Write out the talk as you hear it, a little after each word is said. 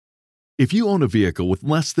If you own a vehicle with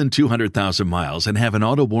less than 200,000 miles and have an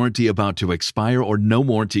auto warranty about to expire or no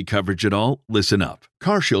warranty coverage at all, listen up.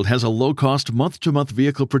 CarShield has a low-cost month-to-month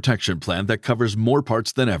vehicle protection plan that covers more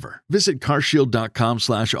parts than ever. Visit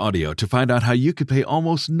carshield.com/audio to find out how you could pay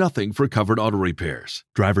almost nothing for covered auto repairs.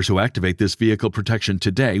 Drivers who activate this vehicle protection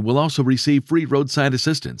today will also receive free roadside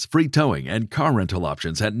assistance, free towing, and car rental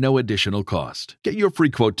options at no additional cost. Get your free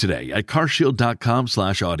quote today at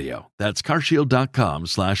carshield.com/audio. That's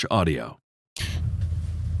carshield.com/audio.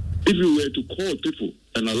 If you were to call people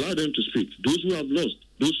and allow them to speak, those who have lost,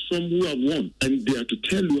 those some who have won, and they are to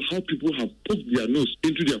tell you how people have poked their nose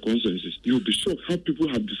into their constituencies, you will be shocked how people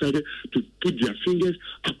have decided to put their fingers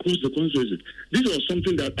across the constituencies. This was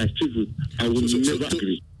something that as people, I would never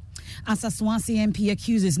agree. As Aswasi MP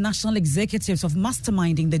accuses national executives of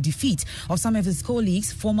masterminding the defeat of some of his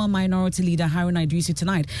colleagues, former minority leader Haruna Idrisu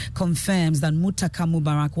tonight confirms that Mutaka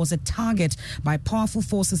Mubarak was a target by powerful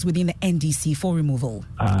forces within the NDC for removal.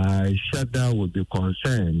 I shudder would be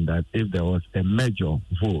concerned that if there was a major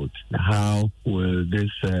vote, how will this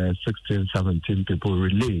 16, 17 people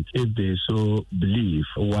relate if they so believe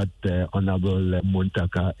what Honorable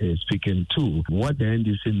Mutaka is speaking to? What the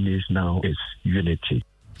NDC needs now is unity.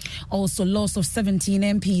 Also, loss of 17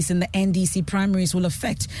 MPs in the NDC primaries will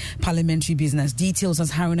affect parliamentary business. Details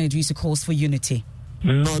as Haruna Idrisu calls for unity.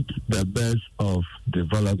 Not the best of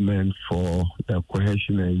development for the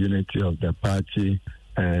cohesion and unity of the party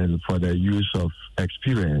and for the use of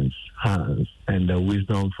experienced hands and the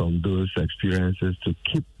wisdom from those experiences to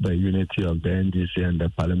keep the unity of the NDC and the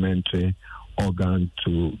parliamentary organ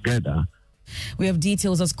together. We have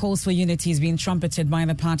details as calls for unity is being trumpeted by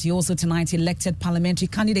the party. Also tonight, elected parliamentary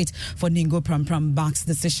candidate for Ningo Prampram backs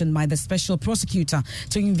decision by the special prosecutor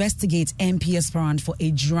to investigate MP aspirant for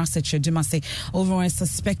Ejurase Dumase over a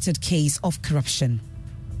suspected case of corruption.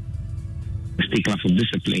 Stickler for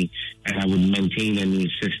discipline, and I would maintain and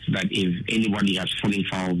insist that if anybody has fallen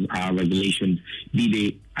foul of our regulations, be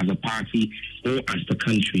they as a party or as the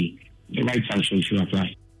country, the right sanctions should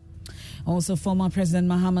apply. Also, former President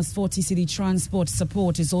Mahama's 40 city transport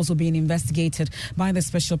support is also being investigated by the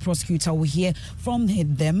special prosecutor. We'll hear from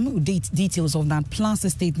them details of that, plus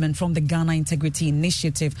a statement from the Ghana Integrity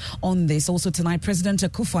Initiative on this. Also tonight, President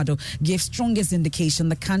Akufo-Addo gave strongest indication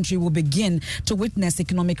the country will begin to witness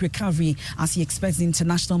economic recovery as he expects the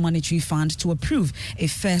International Monetary Fund to approve a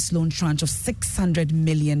first loan tranche of $600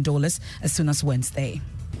 million as soon as Wednesday.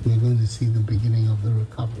 We're going to see the beginning of the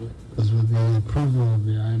recovery, because with the approval of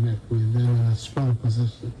the IMF, we're then in a strong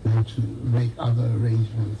position to make other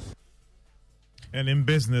arrangements. And in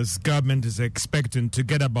business, government is expecting to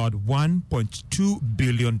get about $1.2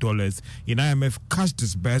 billion in IMF cash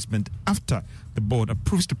disbursement after the board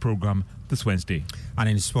approves the program this Wednesday. And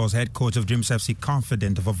in sports, head coach of Dreams FC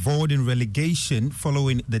confident of avoiding relegation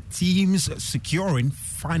following the team's securing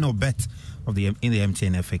final bet of in the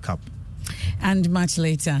MTN FA Cup. And much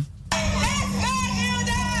later. So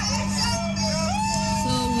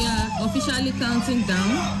we are officially counting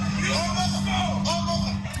down.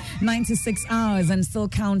 96 hours and still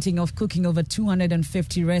counting of cooking over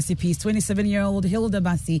 250 recipes. 27-year-old Hilda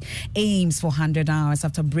Bassi aims for 100 hours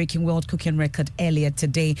after breaking world cooking record earlier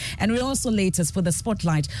today. And we also latest for the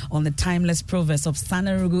spotlight on the timeless prowess of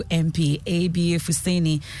Sanarugu MP ABA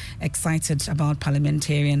Fuseni, excited about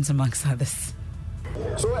parliamentarians amongst others.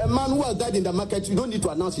 So a man who has died in the market, you don't need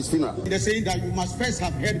to announce his funeral. They say that you must first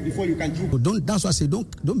have heard before you can choose. That's why I say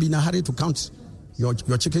don't be in a hurry to count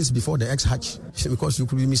your chickens before the eggs hatch, because you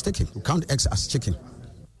could be mistaken. You count eggs as chicken.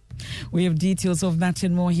 We have details of that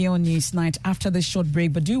and more here on Newsnight after this short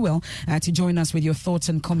break, but do well to join us with your thoughts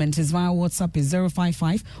and comments as via WhatsApp is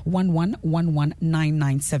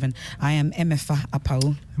 055-1111-997. I am MFA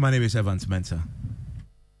Apau. My name is Evans Mensah.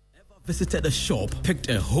 Visited a shop, picked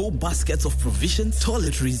a whole basket of provisions,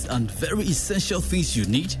 toiletries, and very essential things you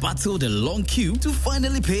need, battled a long queue to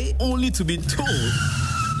finally pay, only to be told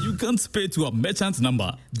you can't pay to a merchant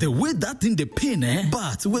number the way that thing they pay,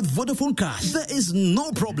 but with Vodafone Cash, there is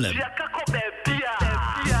no problem.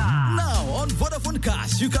 Now on Vodafone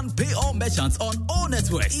Cash, you can pay all merchants on all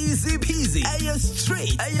networks. Easy peasy. Aye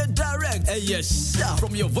straight. Aye direct. Aye sharp.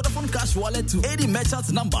 From your Vodafone Cash wallet to any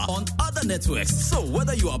merchant number on other networks. So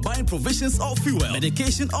whether you are buying provisions or fuel,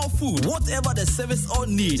 medication or food, whatever the service or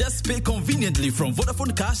need, just pay conveniently from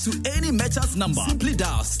Vodafone Cash to any merchant number. Simply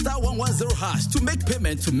dial *110# to make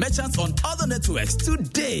payment to merchants on other networks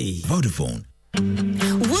today. Vodafone.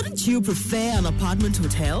 Wouldn't you prefer an apartment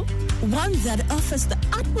hotel? One that offers the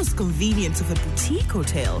utmost convenience of a boutique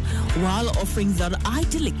hotel while offering the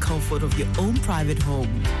idyllic comfort of your own private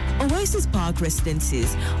home. Oasis Park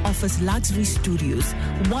Residences offers luxury studios,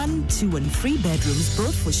 1, 2, and 3 bedrooms,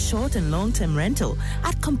 both for short and long-term rental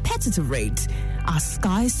at competitive rates. Our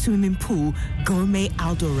sky swimming pool, gourmet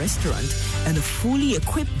outdoor restaurant, and a fully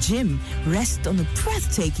equipped gym rest on a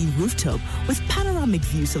breathtaking rooftop with panoramic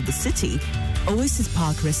views of the city. Oasis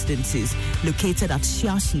Park Residences, located at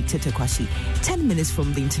Shiashi Tetekwashi, 10 minutes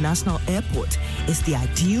from the international airport, is the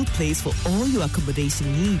ideal place for all your accommodation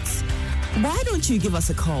needs. Why don't you give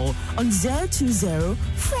us a call on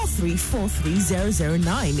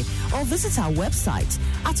 020-4343-009 or visit our website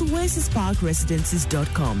at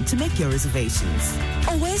oasisparkresidences.com to make your reservations.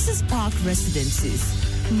 Oasis Park Residences,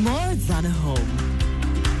 more than a home.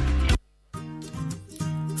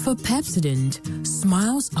 For Pepsodent,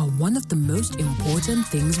 smiles are one of the most important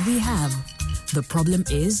things we have. The problem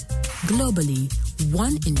is, globally,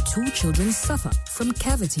 1 in 2 children suffer from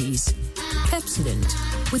cavities. Pepsodent,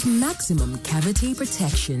 with maximum cavity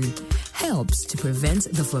protection, helps to prevent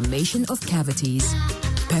the formation of cavities.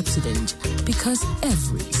 Pepsodent, because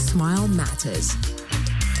every smile matters.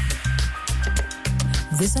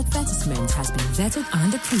 This advertisement has been vetted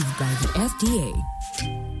and approved by the FDA.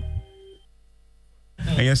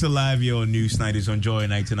 And you're still live here on News Night is on Joy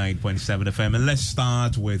 99.7 FM. And let's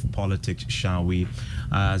start with politics, shall we?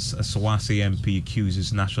 As Aswasi MP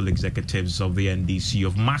accuses national executives of the NDC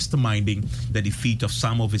of masterminding the defeat of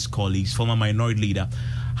some of his colleagues. Former Minority Leader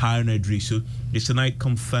Haruna Idrisu is tonight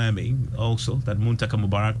confirming also that Muntaka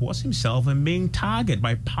Mubarak was himself a main target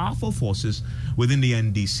by powerful forces within the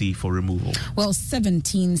NDC for removal. Well,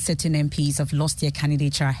 17 sitting MPs have lost their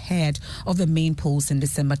candidature ahead of the main polls in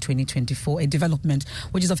December 2024, a development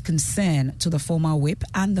which is of concern to the former whip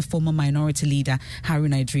and the former minority leader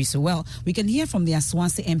Haruna Idrisu. Well, we can hear from the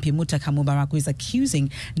Aswasi MP Muntaka Mubarak, who is accusing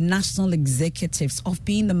national executives of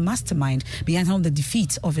being the mastermind behind the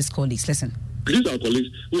defeat of his colleagues. Listen. These are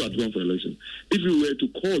colleagues who had gone for election. If you were to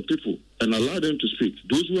call people and allow them to speak,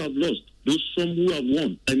 those who have lost, those some who have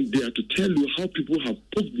won, and they are to tell you how people have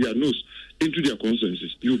poked their nose into their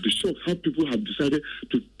constituencies, you'll be shocked how people have decided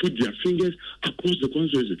to put their fingers across the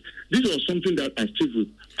constituencies. This was something that I stick with.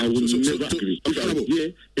 I will never agree. If I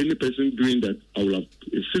hear any person doing that, I will have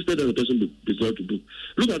insisted that the person be brought to book.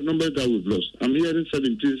 Look at numbers that we've lost. I'm hearing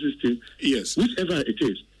 17, 16. Yes. Whichever it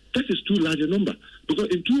is. That is too large a number. Because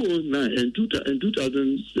in 2009 and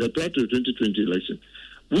 2000, prior to the 2020 election,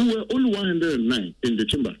 we were only 109 in the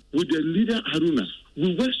chamber. With the leader Haruna,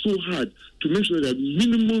 we worked so hard to make sure that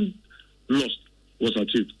minimum loss was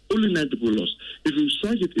achieved. Only 9 people lost. If you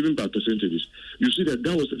strike it even by percentages, you see that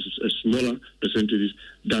was a smaller percentage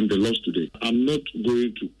than the loss today. I'm not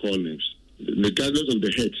going to call names. Regardless of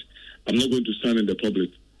the head, I'm not going to stand in the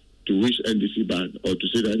public to wish NDC bad or to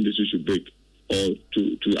say that NDC should break, or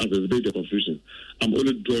to exacerbate the confusion. I'm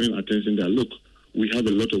only drawing attention that, look, we have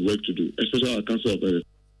a lot of work to do, especially our Council of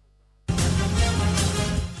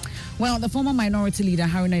Well, the former minority leader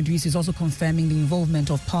Haruna Idrisu is also confirming the involvement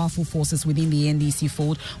of powerful forces within the NDC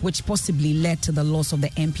fold, which possibly led to the loss of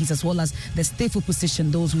the MPs, as well as the stifle position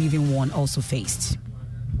those who even won also faced.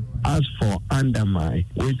 As for undermine,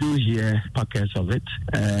 we do hear pockets of it.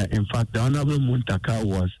 In fact, the Honorable Muntaka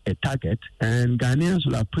was a target, and Ghanaians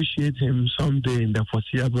will appreciate him someday in the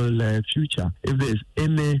foreseeable future. If there is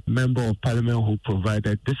any member of parliament who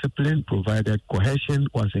provided discipline, provided cohesion,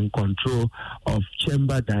 was in control of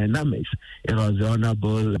chamber dynamics, it was the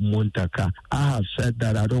Honorable Muntaka. I have said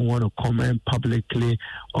that I don't want to comment publicly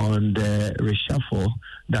on the reshuffle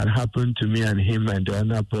that happened to me and him and the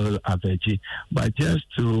Honorable Aveji, but just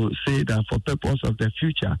to say that for purpose of the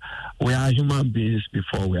future, we are human beings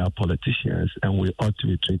before we are politicians, and we ought to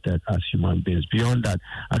be treated as human beings. Beyond that,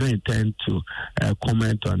 I don't intend to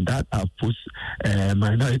comment on that. I've put a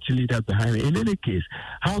minority leader behind me. In any case,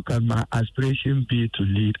 how can my aspiration be to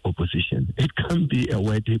lead opposition? It can be a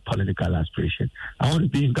worthy political aspiration. I want to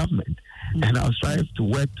be in government, and I'll strive to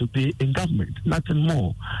work to be in government, nothing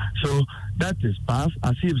more. So that is path.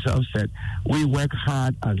 As he himself said, we work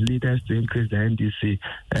hard as leaders to increase the NDC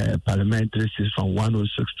parliamentary seats from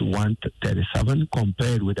 106 to 137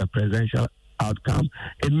 compared with the presidential outcome.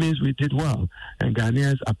 It means we did well, and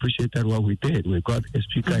Ghanaians appreciated what we did. We got a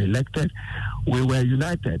speaker elected. We were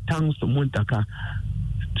united. Thanks to Muntaka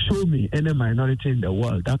Show me any minority in the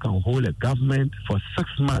world that can hold a government for 6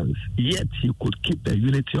 months, yet he could keep the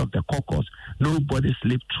unity of the caucus. Nobody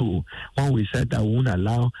slipped through. When we said that we won't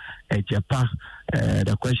allow Japan,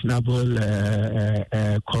 the questionable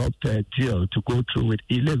corrupt deal to go through with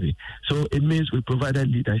e-levy. So it means we provided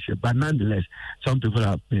leadership, but nonetheless, some people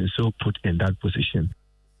have been so put in that position.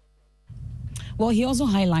 Well, he also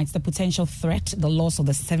highlights the potential threat the loss of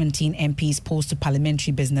the 17 MPs pose to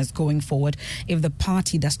parliamentary business going forward if the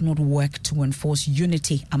party does not work to enforce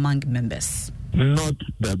unity among members. Not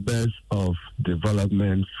the best of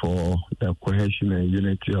development for the cohesion and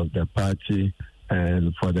unity of the party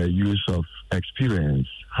and for the use of experienced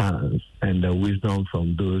hands and the wisdom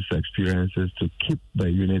from those experiences to keep the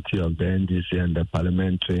unity of the NDC and the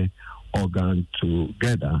parliamentary organ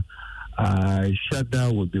together. I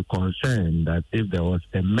shudder would be concerned that if there was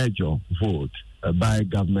a major vote by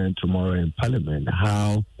government tomorrow in Parliament,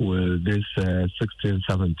 how will these 16,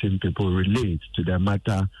 17 people relate to the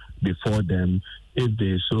matter before them if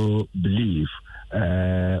they so believe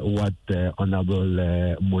what the Honorable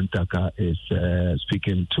Muntaka is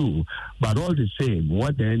speaking to? But all the same,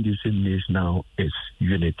 what the NDC needs now is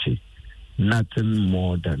unity. Nothing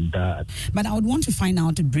more than that. But I would want to find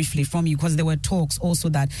out briefly from you, because there were talks also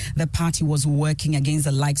that the party was working against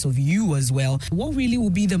the likes of you as well. What really will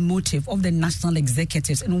be the motive of the national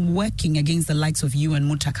executives in working against the likes of you and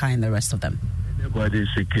Mutaka and the rest of them? Anybody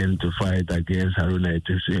seeking to fight against Haruna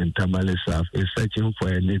Itissu and Tamale South is searching for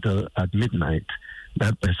a needle at midnight.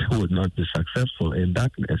 That person would not be successful in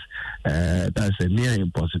darkness. That's a near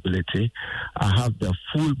impossibility. I have the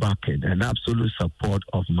full backing and absolute support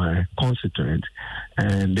of my constituents,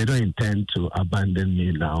 and they don't intend to abandon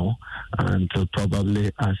me now until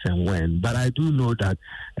probably as and when. But I do know that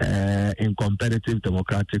in competitive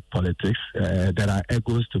democratic politics, there are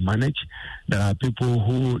egos to manage. There are people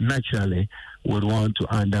who naturally would want to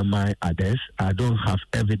undermine others. I don't have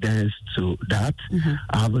evidence to that. Mm-hmm.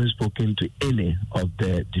 I haven't spoken to any of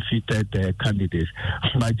the defeated candidates,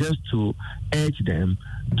 but just to urge them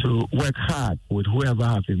to work hard with whoever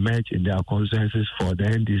have emerged in their consensus for the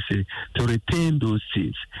NDC to retain those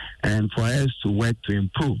seats and for us to work to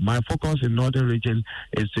improve. My focus in Northern Region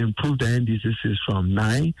is to improve the NDC seats from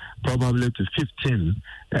 9 probably to 15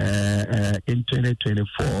 in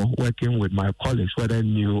 2024, working with my colleagues, whether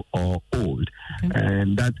new or old. Okay.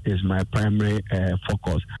 And that is my primary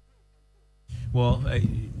focus. Well,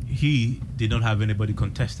 he did not have anybody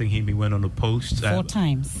contesting him. He went unopposed. 4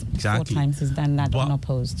 times. Exactly. 4 times he's done that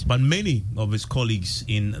unopposed. But many of his colleagues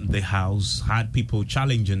in the House had people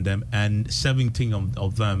challenging them, and 17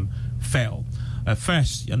 of them fell.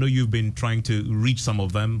 First, I know you've been trying to reach some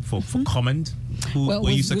of them for comment. Were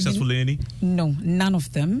you successful in any? No, none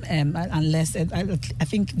of them, unless I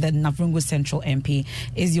think the Navrungu Central MP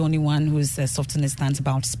is the only one who's softened his stance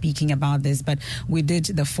about speaking about this. But we did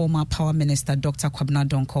the former Power Minister, Dr. Kwabena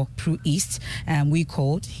Donko, Pru East, and we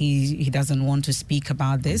called. He doesn't want to speak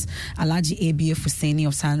about this. Alhaji A.B.A. Fuseni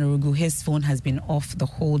of Sanarugu, his phone has been off the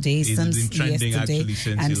whole day since yesterday,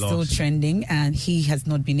 and still trending, and he has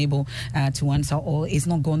not been able to answer, or it's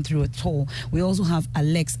not gone through at all. We also have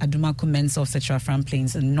Alex Adumaku Mensah of Setra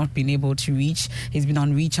Plains and not been able to reach. He's been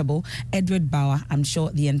unreachable. Edward Bauer, I'm sure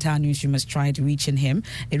the entire newsroom has tried reaching him.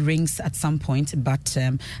 It rings at some point, but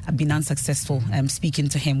I've been unsuccessful speaking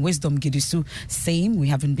to him. Wisdom Gidisu, same, we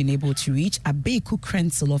haven't been able to reach. Abeku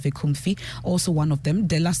Krenzel of Ekumfi, also one of them.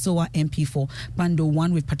 Delasoa MP for Bando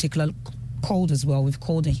 1 with particular called as well. We've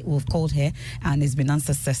called her and it's been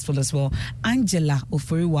unsuccessful as well. Angela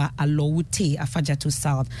Oforiwa Alowute Afajatu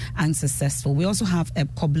South, unsuccessful. We also have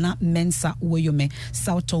Kobla Mensa Woyome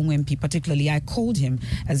South Tong MP, particularly I called him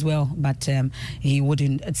as well, but he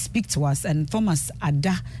wouldn't speak to us. And Thomas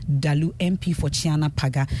Ada Dalu MP for Chiana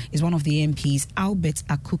Paga is one of the MPs. Albert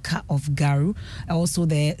Akuka of Garu, also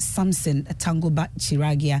there. Samson Tangoba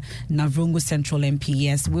Chiragia, Navrungu Central MP.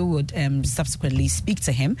 Yes, we would subsequently speak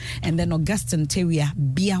to him. And then Augustine Teria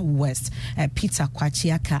Bia West, Peter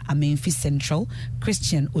Kwachiaka Amenfi Central,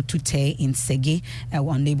 Christian Otute in Sege,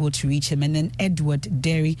 were unable to reach him, and then Edward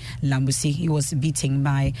Derry Lambusi, he was beaten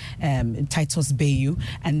by Titus Bayu,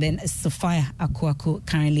 and then Sophia Akuaku,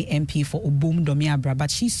 currently MP for Obum Domiabra, but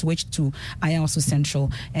she switched to Ayawaso Central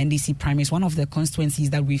NDC primaries, one of the constituencies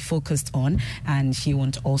that we focused on, and she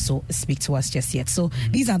won't also speak to us just yet. So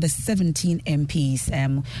these are the 17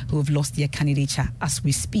 MPs who have lost their candidature as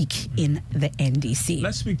we speak in the NDC.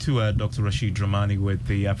 Let's speak to Dr. Rashid Dramani with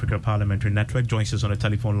the Africa Parliamentary Network. Joins us on a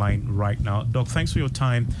telephone line right now. Doc, thanks for your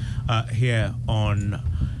time here on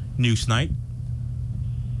Newsnight.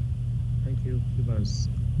 Thank you, Evans.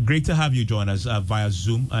 Great to have you join us via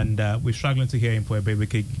Zoom, and we're struggling to hear him for a bit. We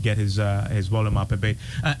could get his volume up a bit.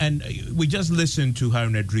 And we just listened to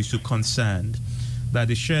Harun Idrisu concerned that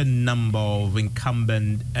the sheer number of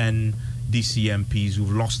incumbent NDC MPs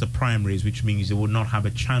who've lost the primaries, which means they will not have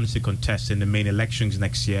a chance to contest in the main elections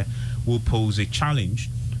next year, will pose a challenge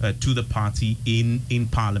to the party in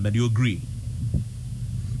Parliament. You agree?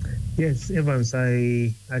 Yes, Evans,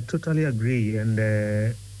 I totally agree.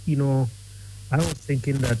 And, I was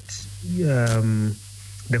thinking that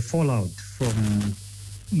the fallout from,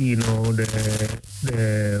 the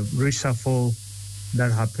reshuffle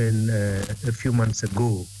that happened a few months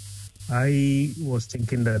ago, I was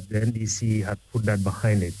thinking that the NDC had put that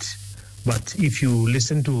behind it. But if you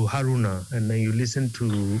listen to Haruna and then you listen to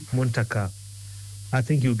Muntaka, I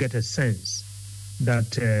think you get a sense that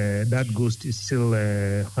that ghost is still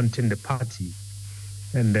haunting the party.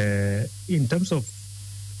 And in terms of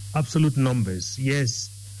absolute numbers, yes,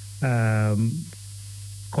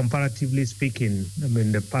 comparatively speaking,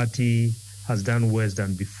 the party has done worse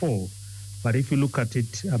than before. But if you look at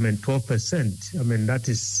it, 12%, that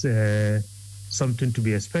is something to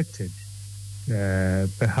be expected.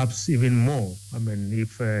 Perhaps even more,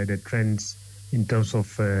 if the trends in terms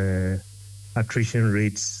of attrition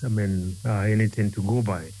rates, are anything to go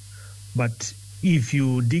by. But if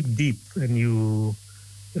you dig deep and you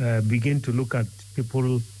begin to look at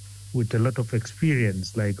people with a lot of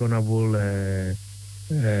experience, like the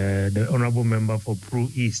Honorable Member for Pro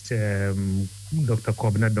East, Dr.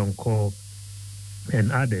 Kobna Donko,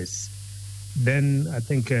 and others, then I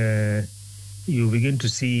think you begin to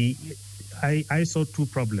see, I saw two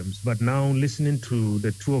problems, but now listening to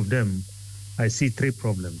the two of them, I see three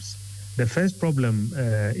problems. The first problem,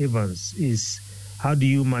 Evans, is how do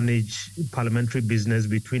you manage parliamentary business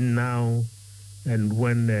between now and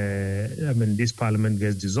when, this parliament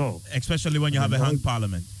gets dissolved? Especially when you have a hung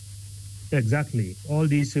parliament. Exactly. All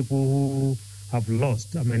these people who have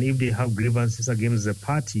lost, if they have grievances against the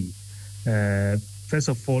party, first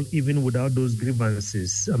of all, even without those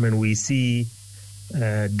grievances, we see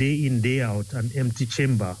day in, day out, an empty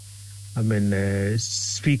chamber.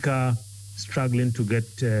 Speaker struggling to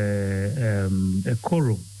get a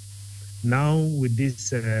quorum. Now, with this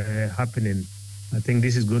happening, I think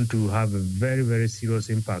this is going to have a very, very serious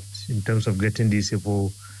impact in terms of getting these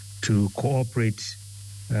people to cooperate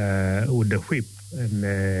with the whip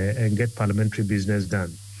and get parliamentary business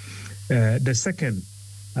done. The second,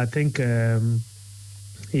 I think,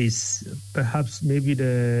 is perhaps maybe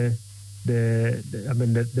the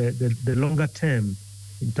longer term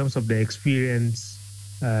in terms of the experience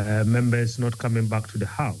members not coming back to the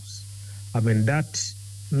House. That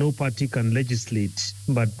no party can legislate,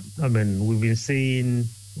 but we've been saying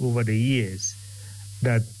over the years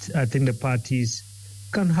that I think the parties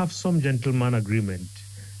can have some gentleman agreement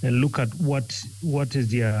and look at what is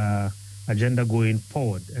their agenda going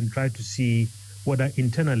forward and try to see whether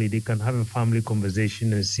internally they can have a family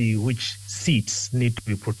conversation and see which seats need to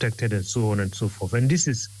be protected and so on and so forth. And this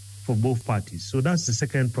is for both parties. So that's the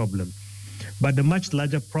second problem. But the much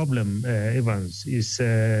larger problem, Evans, is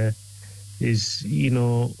the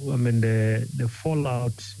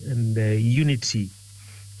fallout and the unity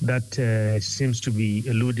that seems to be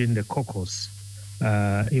eluding the caucus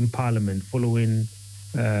in Parliament following,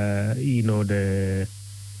 the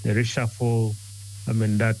reshuffle.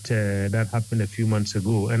 That happened a few months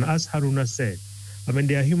ago. And as Haruna said,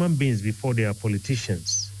 they are human beings before they are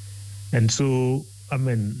politicians. And so,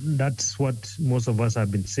 that's what most of us have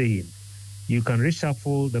been saying. You can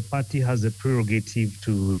reshuffle, the party has the prerogative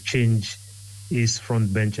to change its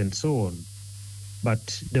front bench and so on.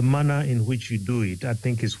 But the manner in which you do it, I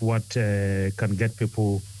think, is what can get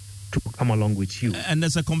people to come along with you. And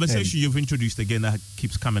there's a conversation you've introduced again that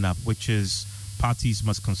keeps coming up, which is parties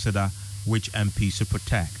must consider which MPs to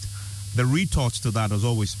protect. The retort to that has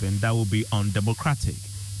always been that will be undemocratic.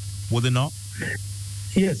 Will it not?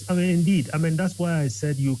 Yes, indeed. That's why I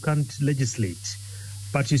said you can't legislate.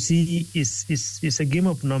 But you see, it's a game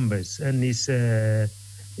of numbers, and it's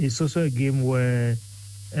also a game where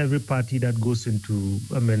every party that goes into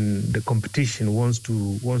the competition wants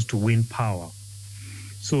to win power.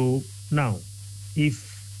 So now,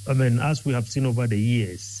 if as we have seen over the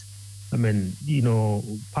years,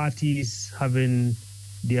 parties having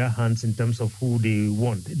their hands in terms of who they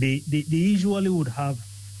want, they usually would have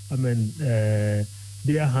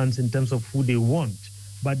their hands in terms of who they want,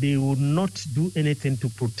 but they would not do anything to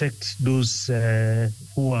protect those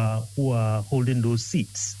who are holding those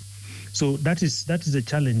seats. So that is a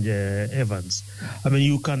challenge, Evans.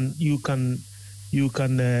 You can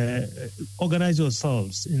organize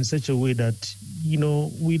yourselves in such a way that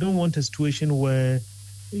we don't want a situation where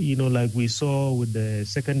like we saw with the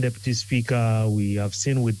second deputy speaker, we have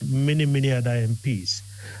seen with many, many other MPs.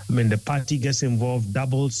 I mean, the party gets involved,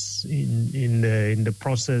 doubles in the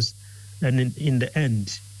process, and in the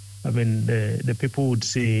end, I mean, the people would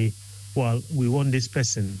say, well, we want this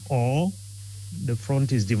person, or the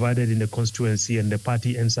front is divided in the constituency and the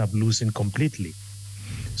party ends up losing completely.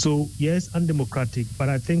 So, yes, undemocratic, but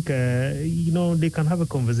I think, they can have a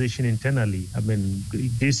conversation internally. I mean,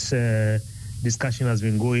 this discussion has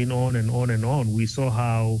been going on and on and on. We saw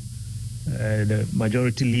how the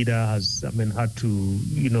majority leader has, had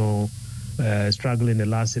to, struggle in the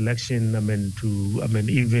last election.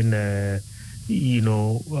 Even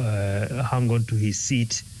hang on to his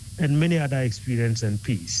seat, and many other experience and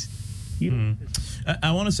peace.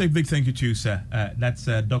 I want to say a big thank you to you, sir. That's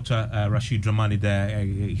Dr. Rashid Dramani there,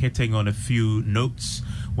 hitting on a few notes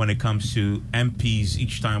when it comes to MPs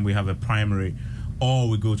each time we have a primary or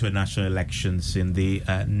we go to national elections in the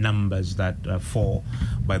numbers that fall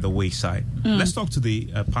by the wayside. Let's talk to the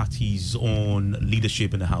party's own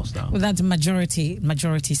leadership in the House now. Well, that's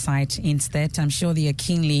majority side instead. I'm sure they are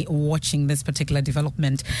keenly watching this particular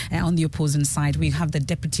development. On the opposing side, we have the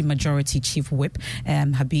Deputy Majority Chief Whip,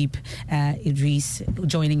 Habib Idris,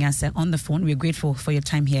 joining us on the phone. We're grateful for your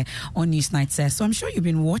time here on Newsnight, sir. So I'm sure you've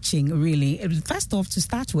been watching, really. First off, to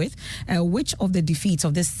start with, which of the defeats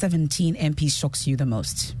of this 17 MPs shocks you the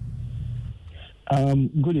most?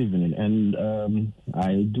 Good evening, and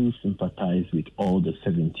I do sympathize with all the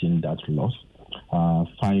 17 that lost.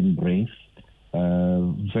 Fine brains,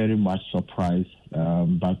 very much surprised,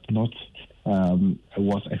 but not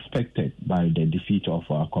was expected by the defeat of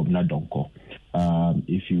Kwabena Donkor.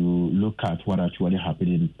 If you look at what actually happened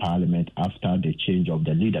in Parliament after the change of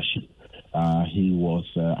the leadership, he was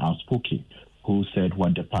outspoken, who said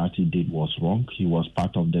what the party did was wrong. He was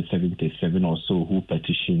part of the 77 or so who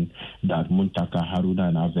petitioned that Muntaka Haruna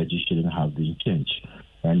and Aveji shouldn't have been changed.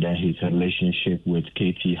 And then his relationship with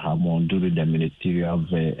Katie Hammond during the ministerial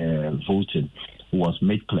voting was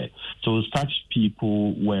made clear. So such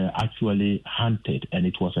people were actually hunted, and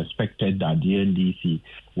it was expected that the NDC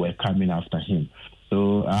were coming after him.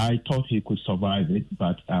 So I thought he could survive it,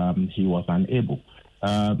 but he was unable.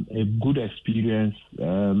 A good experience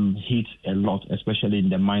hit a lot, especially in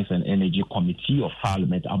the Mines and Energy Committee of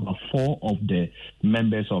Parliament. About 4 of the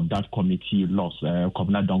members of that committee lost.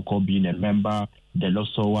 Kwabena Donkor being a member, the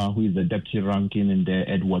Losowa, who is the deputy ranking, and the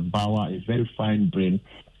Edward Bauer, a very fine brain,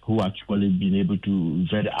 who actually been able to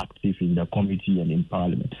very active in the committee and in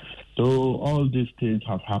Parliament. So all these things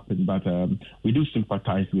have happened, but we do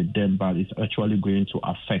sympathize with them, but it's actually going to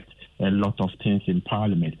affect a lot of things in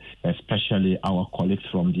Parliament, especially our colleagues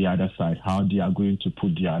from the other side, how they are going to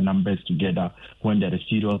put their numbers together when there is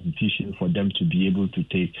serious decision for them to be able to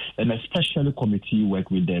take, and especially committee work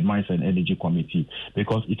with the Mines and Energy Committee,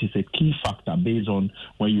 because it is a key factor based on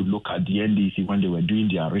when you look at the NDC, when they were doing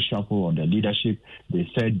their reshuffle or the leadership, they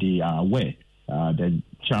said they are aware. The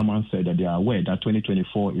chairman said that they are aware that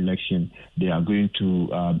 2024 election, they are going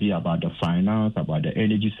to be about the finance, about the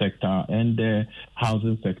energy sector and the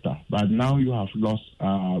housing sector. But now you have lost,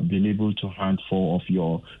 been able to hand 4 of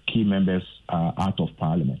your key members out of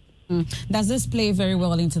Parliament. Does this play very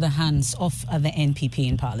well into the hands of the NPP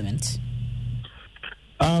in Parliament?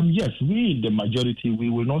 Yes, we, the majority, we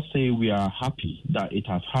will not say we are happy that it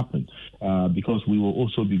has happened because we will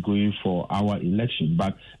also be going for our election.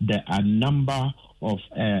 But there are a number of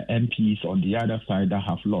MPs on the other side that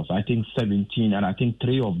have lost. I think 17, and I think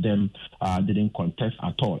 3 of them didn't contest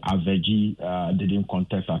at all. Aveji didn't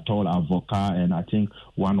contest at all, Avoka, and I think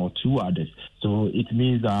 1 or 2 others. So it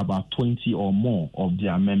means that about 20 or more of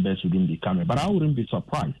their members wouldn't be coming. But I wouldn't be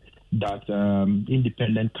surprised that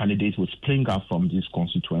independent candidates will spring up from these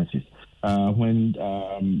constituencies. When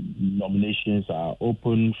nominations are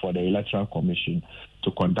open for the Electoral Commission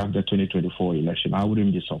to conduct the 2024 election, I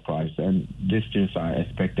wouldn't be surprised. And these things are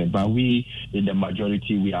expected. But we, in the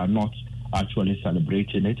majority, we are not actually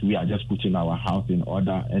celebrating it. We are just putting our house in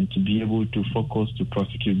order and to be able to focus to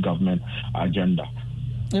prosecute government agenda.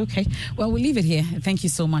 Okay. Well, we'll leave it here. Thank you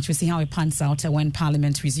so much. We'll see how it pans out when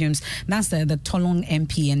Parliament resumes. That's the Tolong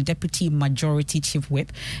MP and Deputy Majority Chief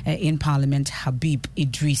Whip in Parliament, Habib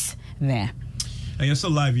Idris there. And you're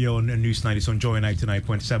still live here on Newsnight. It's on Joy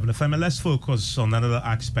 99.7 FM. And let's focus on another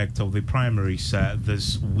aspect of the primaries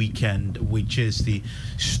this weekend, which is the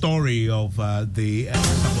story of some of the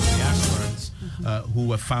aspirants who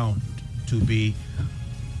were found to be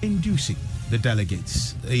inducing the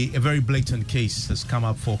delegates. A very blatant case has come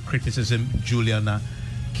up for criticism. Juliana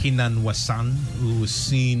Kinan Wasan, who was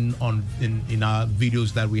seen in our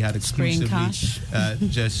videos that we had exclusively,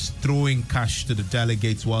 just throwing cash to the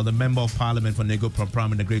delegates, while the Member of Parliament for Ningo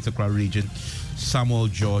Prampram in the Greater Accra region, Samuel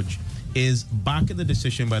George, is backing the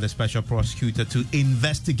decision by the Special Prosecutor to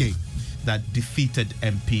investigate that defeated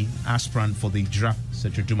MP, aspirant for the DRA,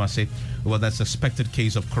 Secho Dumase, over that suspected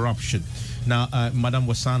case of corruption. Now, Madam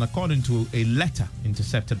Wasan, according to a letter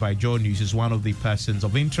intercepted by Joy News, is one of the persons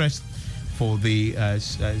of interest for the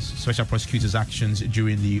Special Prosecutor's actions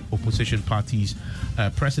during the opposition party's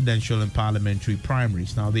presidential and parliamentary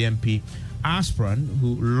primaries. Now, the MP aspirant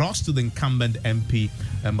who lost to the incumbent MP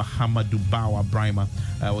Muhammadu Bawa Brahma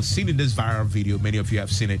was seen in this viral video. Many of you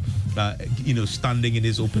have seen it, standing in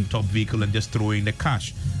his open-top vehicle and just throwing the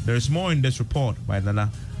cash. There is more in this report by Nana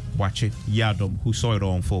Wache Yadom, who saw it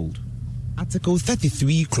all unfold. Article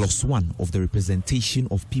 33, Clause 1 of the Representation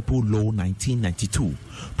of People Law 1992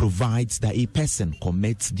 provides that a person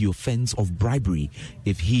commits the offense of bribery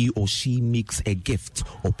if he or she makes a gift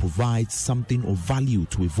or provides something of value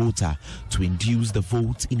to a voter to induce the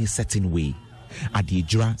vote in a certain way. At the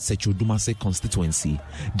DRA Secho Dumase constituency,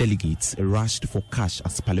 delegates rushed for cash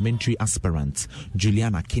as parliamentary aspirant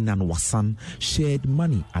Juliana Kinan Wasan shared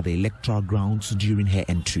money at the electoral grounds during her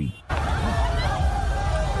entry.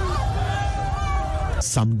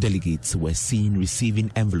 Some delegates were seen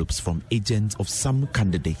receiving envelopes from agents of some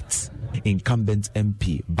candidates. Incumbent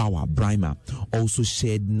MP Bawa Brahma also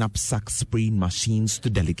shared knapsack spraying machines to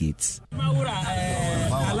delegates.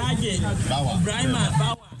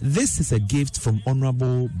 This is a gift from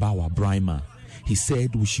Honorable Bawa Brahma. He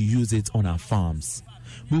said we should use it on our farms.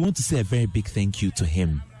 We want to say a very big thank you to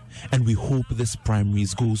him, and we hope this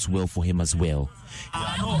primaries goes well for him as well.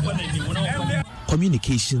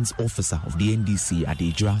 Communications officer of the NDC at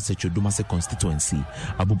the Ijra Secho Dumase constituency,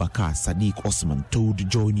 Abubakar Sadiq Osman, told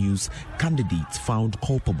Joy News candidates found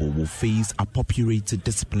culpable will face appropriate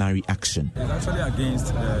disciplinary action. It's actually against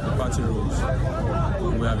the party rules.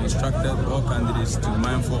 We have instructed all candidates to be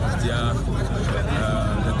mindful of their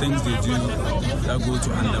the things they do that go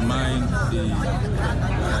to undermine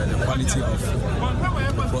the quality of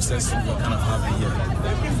the process we kind of have here.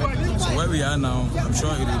 So where we are now, I'm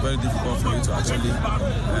sure it will be very difficult for you to actually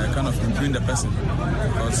kind of imprint the person,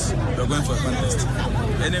 because we're going for a contest.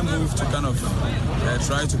 Any move to kind of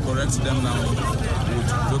try to correct them now would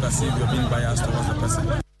look as if you're being biased towards the person.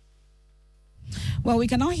 Well, we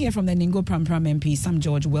can now hear from the Ningo Prampram MP, Sam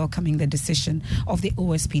George, welcoming the decision of the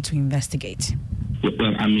OSP to investigate.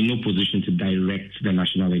 Well, I'm in no position to direct the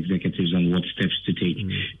national executives on what steps to take.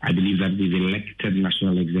 I believe that we've elected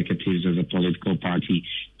national executives as a political party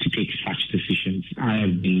to take such decisions.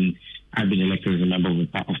 I've been elected as a member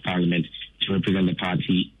of parliament to represent the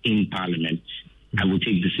party in parliament. I will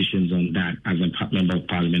take decisions on that as a member of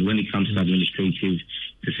parliament. When it comes to administrative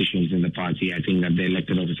decisions in the party, I think that the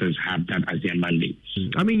elected officers have that as their mandate.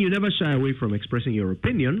 I mean, you never shy away from expressing your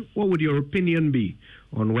opinion. What would your opinion be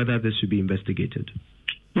on whether this should be investigated?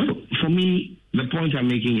 Well, for me, the point I'm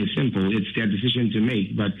making is simple. It's their decision to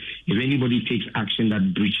make. But if anybody takes action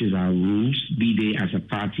that breaches our rules, be they as a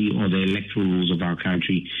party or the electoral rules of our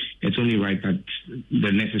country, it's only right that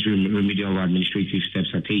the necessary remedial or administrative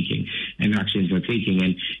steps are taken and actions are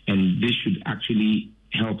taken. And this should actually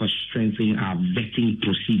help us strengthen our vetting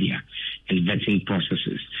procedure and vetting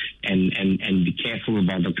processes and be careful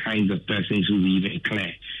about the kinds of persons who we even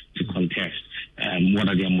declare to contest. What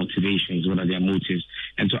are their motivations? What are their motives?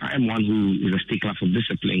 And so I am one who is a stickler for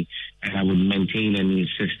discipline, and I would maintain and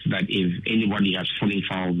insist that if anybody has fallen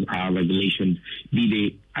foul of our regulations, be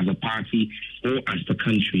they as a party or as the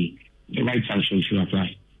country, the right sanctions should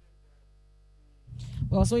apply.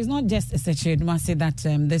 Well, so it's not just Secho Dumase that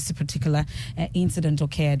this particular incident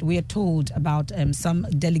occurred. We are told about some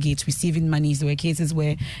delegates receiving monies. There were cases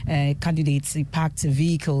where candidates parked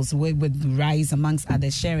vehicles with rice, amongst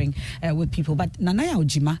others, sharing with people. But Nanaya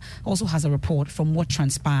Ojima also has a report from what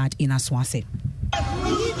transpired in Aswase.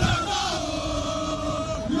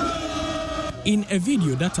 In a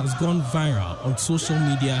video that has gone viral on social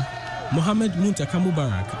media, Mohammed Muntaka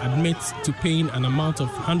Mubarak admits to paying an amount of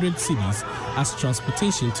 100 cedis as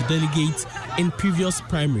transportation to delegates in previous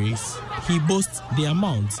primaries. He boasts the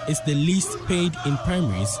amount is the least paid in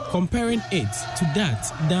primaries, comparing it to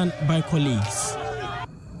that done by colleagues.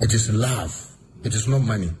 It is love. It is not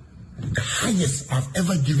money. The highest I've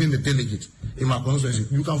ever given the delegate in my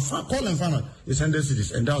constituency, you can call and find out, it's 100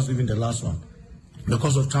 cedis, and that was even the last one. The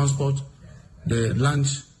cost of transport, the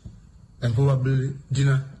lunch, and probably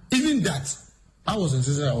dinner. Even that, I was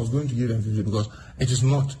insisting I was going to give them 50 because it is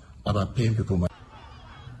not about paying people money.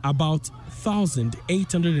 About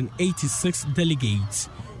 1,886 delegates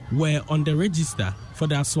were on the register for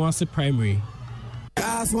the Aswanse primary.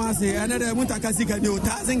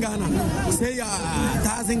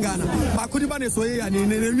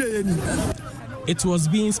 It was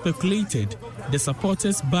being speculated the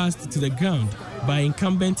supporters buzzed to the ground by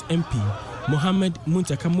incumbent MP Mohammed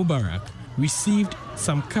Muntaka Mubarak received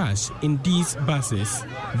some cash in these buses.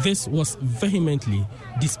 This was vehemently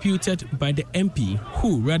disputed by the MP,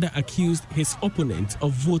 who rather accused his opponent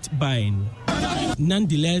of vote buying.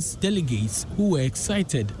 Nonetheless, delegates who were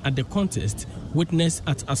excited at the contest witnessed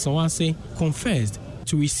at Asawase confessed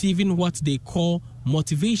to receiving what they call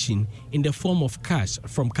motivation in the form of cash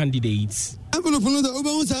from candidates. That envelope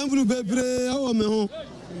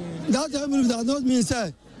does not mean,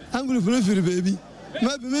 sir, envelope for the baby.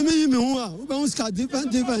 Maybe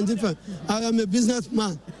different. I am a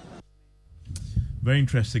businessman. Very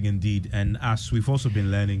interesting indeed. And as we've also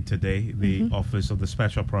been learning today, the Office of the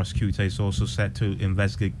Special Prosecutor is also set to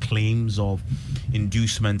investigate claims of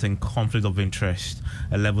inducement and conflict of interest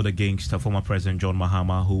leveled against former President John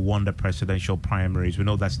Mahama, who won the presidential primaries. We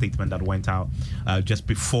know that statement that went out just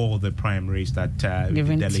before the primaries that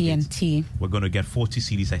TNT. We're going to get 40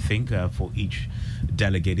 CDs, I think, for each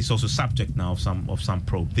delegate. It's also subject now of some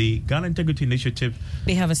probe. The Ghana Integrity Initiative,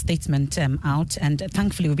 they have a statement out, and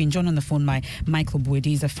thankfully we've been joined on the phone by Michael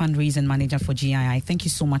Bwedi, is a fundraising manager for GII. Thank you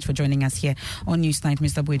so much for joining us here on Newsnight,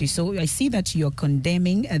 Mr. Bwedi. So I see that you're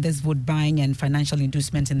condemning this vote buying and financial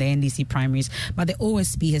inducement in the NDC primaries, but the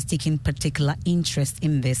OSP has taken particular interest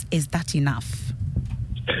in this. Is that enough?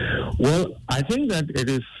 Well, I think that it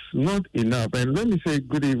is not enough. And let me say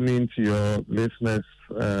good evening to your listeners,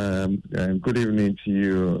 and good evening to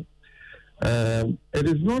you. It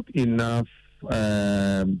is not enough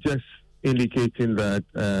just indicating that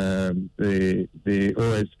the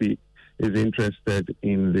OSP is interested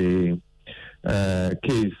in the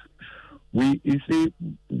case. You see,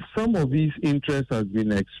 some of these interests have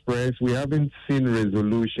been expressed. We haven't seen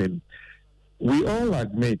resolution. We all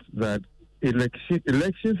admit that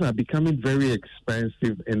elections are becoming very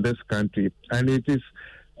expensive in this country, and it is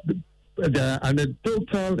there are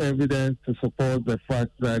anecdotal evidence to support the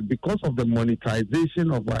fact that because of the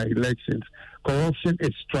monetization of our elections, corruption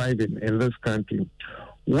is thriving in this country.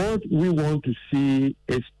 What we want to see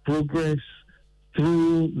is progress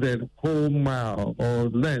through the whole mile or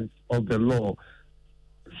length of the law,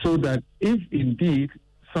 so that if indeed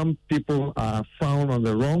some people are found on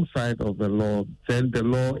the wrong side of the law, then the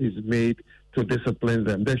law is made to discipline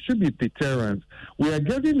them. There should be deterrence. We are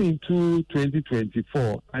getting into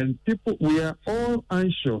 2024, and we are all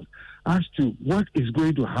anxious as to what is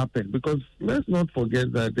going to happen, because let's not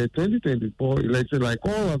forget that the 2024 election, like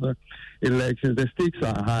all other elections, the stakes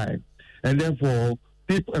are high, and therefore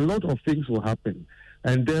a lot of things will happen.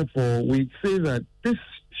 And therefore, we say that this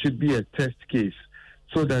should be a test case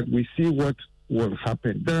so that we see what will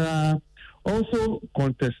happen. There are also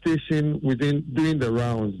contestation doing the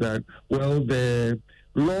rounds that, well, the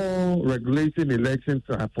law regulating elections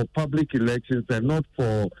are for public elections and not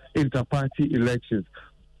for inter-party elections.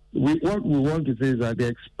 What we want to say is that the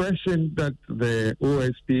expression that the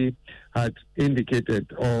OSP had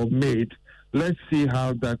indicated or made, let's see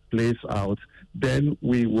how that plays out. Then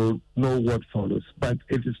we will know what follows. But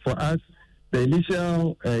it is for us, the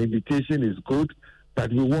initial invitation is good, but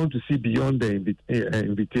we want to see beyond the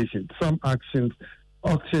invitation. Some action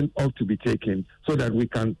ought to be taken so that we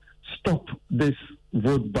can stop this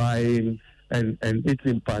vote buying and its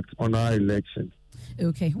impact on our elections.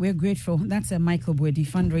 Okay, we're grateful. That's Michael Bwedi,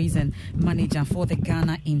 fundraising manager for the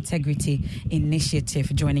Ghana Integrity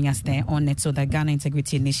Initiative, joining us there on it. So the Ghana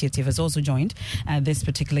Integrity Initiative has also joined this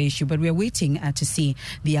particular issue, but we're waiting to see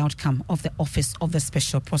the outcome of the Office of the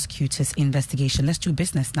Special Prosecutor's investigation. Let's do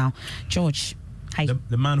business now. George. Hi.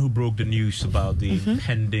 The man who broke the news about the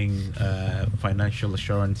pending financial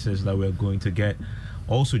assurances that we're going to get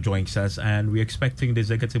also joins us, and we're expecting the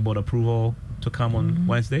executive board approval to come on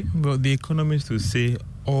Wednesday. Well, the economists will say,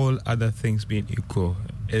 all other things being equal,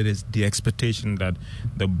 it is the expectation that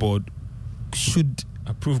the board should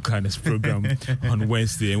approve Ghana's program on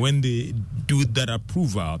Wednesday. And when they do that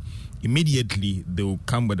approval, immediately they will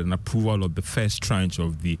come with an approval of the first tranche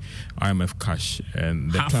of the IMF cash,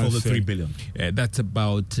 and the half of the $3 billion. That's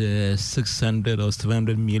about $600 or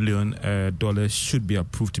 $700 million dollars should be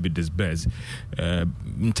approved to be disbursed.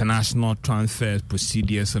 International transfers,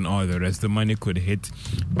 procedures, and all the rest. The money could hit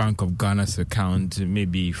Bank of Ghana's account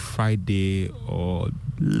maybe Friday or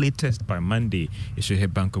latest by Monday. It should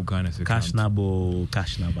hit Bank of Ghana's account.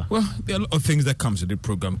 Cash naba. Well, there are a lot of things that comes with the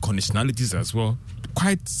program, conditionalities as well.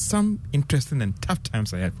 quite some interesting and tough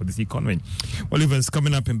times ahead for this economy. Well, events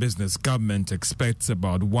coming up in business. Government expects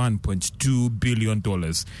about $1.2 billion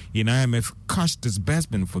in IMF cash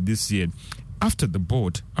disbursement for this year after the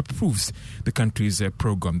board approves the country's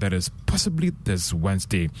program that is possibly this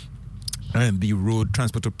Wednesday. And the road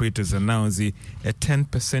transport operators announcing a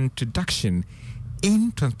 10% reduction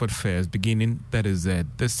in transport fares beginning, that is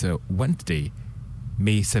this Wednesday,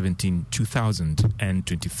 May 17,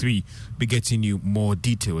 2023. Be getting you more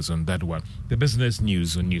details on that one. The business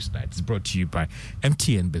news on Newsnight is brought to you by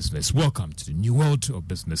MTN Business. Welcome to the new world of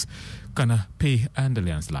business. Ghana Pay and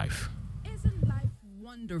Alliance Life. Isn't life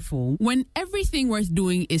wonderful when everything worth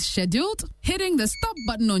doing is scheduled? Hitting the stop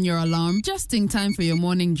button on your alarm just in time for your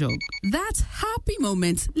morning jog. That happy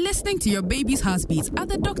moment listening to your baby's heartbeat at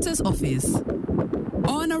the doctor's office.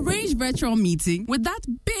 Or an arranged virtual meeting with that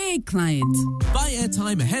big client. Buy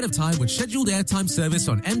airtime ahead of time with scheduled airtime service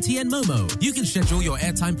on MTN Momo. You can schedule your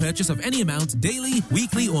airtime purchase of any amount daily,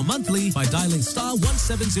 weekly, or monthly by dialing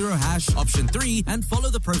 *170# option 3 and follow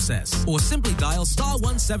the process. Or simply dial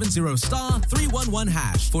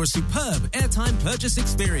 *170*311# for a superb airtime purchase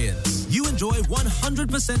experience. You enjoy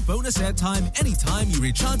 100% bonus airtime anytime you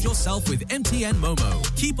recharge yourself with MTN Momo.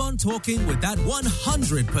 Keep on talking with that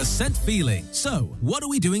 100% feeling. So, what are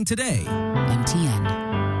we doing today? MTN.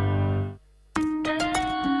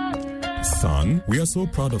 Son, we are so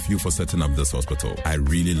proud of you for setting up this hospital. I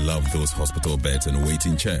really love those hospital beds and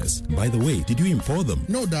waiting chairs. By the way, did you import them?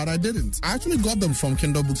 No, Dad, I didn't. I actually got them from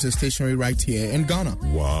Kindle Books and Stationery right here in Ghana.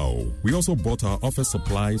 Wow. We also bought our office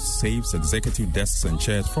supplies, safes, executive desks and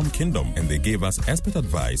chairs from Kingdom, and they gave us expert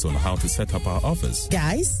advice on how to set up our office.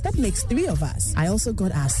 Guys, that makes 3 of us. I also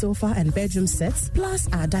got our sofa and bedroom sets, plus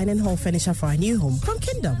our dining hall furniture for our new home from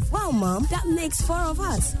Kingdom. Wow, Mom, that makes 4 of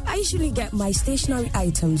us. I usually get my stationery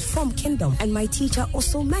items from Kingdom, and my teacher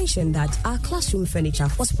also mentioned that our classroom furniture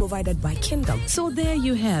was provided by Kingdom. So there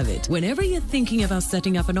you have it. Whenever you're thinking about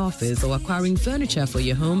setting up an office or acquiring furniture for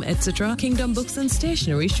your home, etc., Kingdom Books and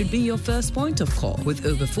Stationery should be your first point of call. With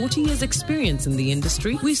over 40 years experience in the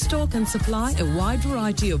industry, we stock and supply a wide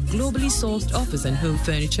variety of globally sourced office and home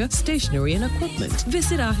furniture, stationery and equipment.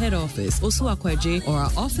 Visit our head office, Osu Akwaje, or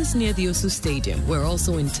our office near the Osu Stadium. We're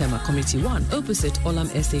also in Tema Community 1, opposite Olam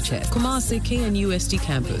SHF, Kumasi KNUST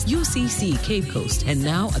campus, UCC Cape Coast, and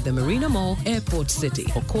now at the Marina Mall, Airport City.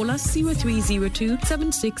 Or call us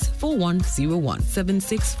 0302-764101,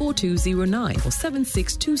 764209, or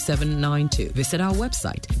 762792. Visit our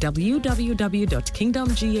website,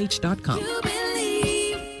 www.kingdomgh.com.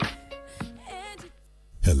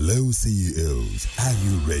 Hello CEOs, are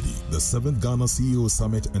you ready? The 7th Ghana CEO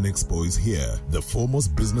Summit and Expo is here. The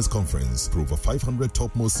foremost business conference for over 500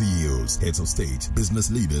 topmost CEOs, heads of state,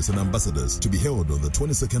 business leaders and ambassadors, to be held on the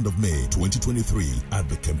 22nd of May 2023 at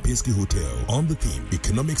the Kempinski Hotel on the theme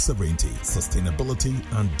Economic Sovereignty, Sustainability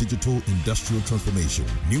and Digital Industrial Transformation,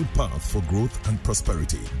 New Path for Growth and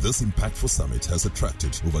Prosperity. This impactful summit has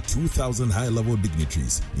attracted over 2,000 high-level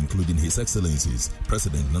dignitaries, including His Excellencies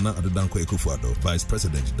President Nana Addo Dankwa Akufo-Addo, Vice President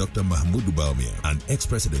Dr. Mahmoud Bawumia, and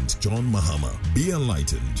ex-President John Mahama. Be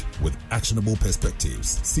enlightened with actionable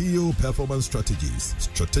perspectives, CEO performance strategies,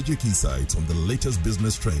 strategic insights on the latest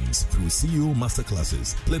business trends through CEO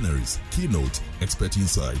masterclasses, plenaries, keynote, expert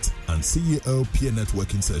insights, and CEO peer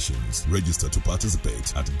networking sessions. Register to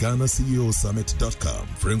participate at GhanaCEOSummit.com.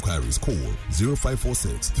 For inquiries, call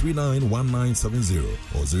 0546-391970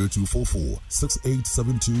 or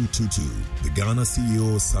 0244-687222. The Ghana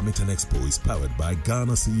CEO Summit and Expo is powered by Ghana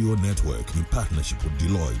CEO Network in partnership with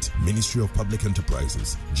Deloitte, Ministry of Public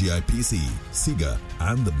Enterprises, GIPC, SIGA,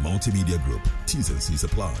 and the Multimedia Group. T's and C's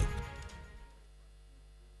apply.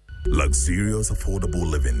 Luxurious affordable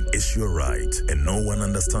living is your right, and no one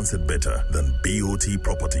understands it better than BOT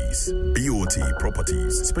Properties. BOT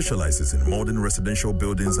Properties specializes in modern residential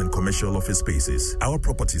buildings and commercial office spaces. Our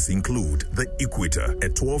properties include the Equator, a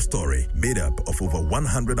 12-story made up of over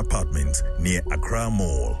 100 apartments near Accra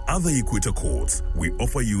Mall. Other Equator Courts, we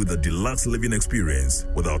offer you the deluxe living experience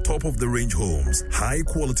with our top-of-the-range homes,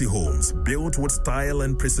 high-quality homes built with style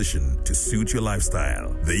and precision to suit your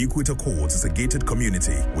lifestyle. The Equator Courts is a gated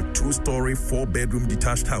community with 2-story, 4-bedroom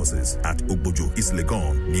detached houses at Ogbojo, East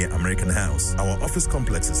Legon, near American House. Our office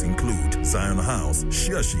complexes include Zion House,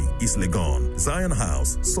 Shiashi, East Legon, Zion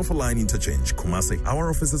House, Sofa Line Interchange, Kumasi. Our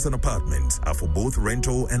offices and apartments are for both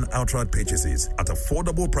rental and outright purchases at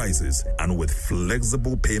affordable prices and with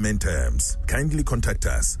flexible payment terms. Kindly contact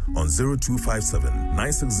us on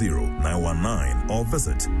 0257-960-919 or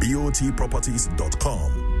visit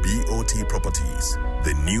botproperties.com. BOT Properties,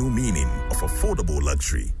 the new meaning of affordable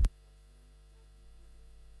luxury.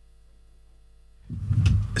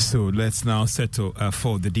 So let's now settle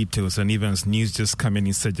for the details. And Evans News just coming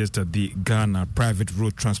in suggests that the Ghana Private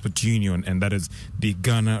Road Transport Union, and that is the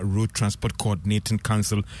Ghana Road Transport Coordinating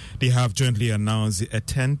Council, they have jointly announced a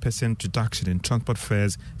 10% reduction in transport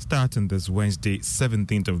fares starting this Wednesday,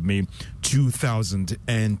 17th of May,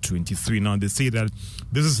 2023. Now, they say that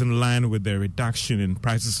this is in line with the reduction in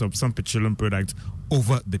prices of some petroleum products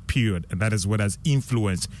over the period, and that is what has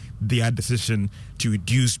influenced their decision to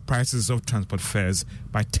reduce prices of transport fares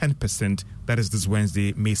by 10%. That is this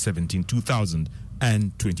Wednesday, May 17,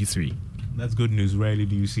 2023. That's good news. Rarely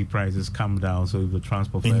do you see prices come down, so the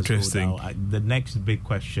transport fares go down. The next big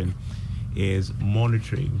question is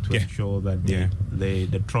monitoring to ensure that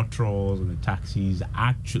the trotros and the taxis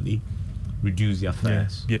actually reduce their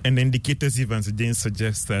fares. Yeah. And the indicators even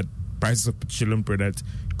suggest that prices of petroleum products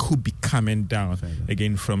could be coming down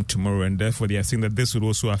again from tomorrow, and therefore they are saying that this would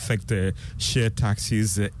also affect the shared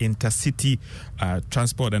taxis, intercity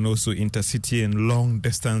transport, and also intercity and long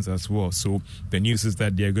distance as well. So the news is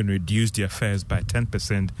that they are going to reduce their fares by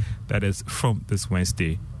 10%. That is from this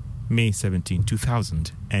Wednesday, May 17,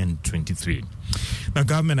 2023. Now,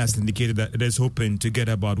 government has indicated that it is hoping to get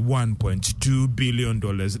about $1.2 billion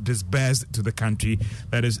disbursed to the country,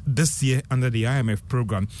 that is this year, under the IMF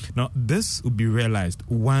program. Now, this will be realized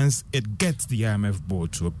once it gets the IMF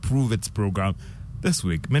board to approve its program. This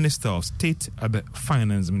week, Minister of State at the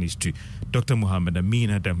Finance Ministry, Dr. Mohammed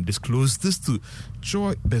Amin Adam, disclosed this to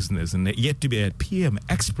Joy Business and yet to be at PM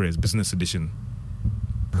Express Business Edition.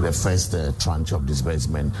 The first tranche of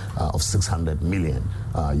disbursement of $600 million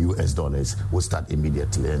US dollars will start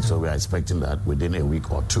immediately, and so we are expecting that within a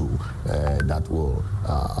week or two that will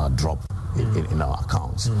drop in our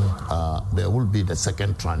accounts. There will be the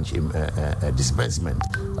second tranche disbursement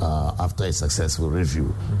after a successful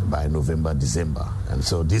review by November, December, and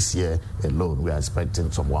so this year alone we are expecting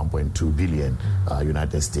some 1.2 billion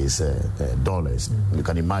United States dollars. You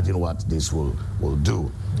can imagine what this will do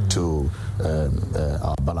to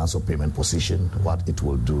our balance of payment position, what it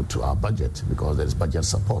will do to our budget, because there is budget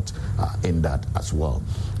support in that as well.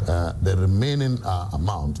 The remaining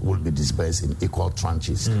amount will be disbursed in equal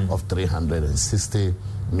tranches of $360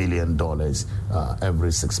 million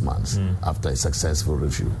every 6 months after a successful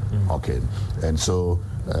review. Okay, and so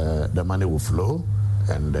the money will flow,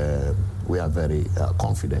 and we are very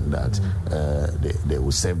confident that they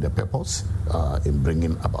will serve the purpose in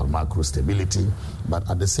bringing about macro stability. But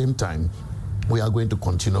at the same time, we are going to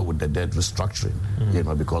continue with the debt restructuring,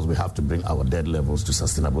 because we have to bring our debt levels to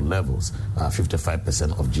sustainable levels,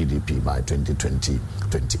 55% of GDP by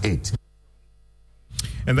 2028.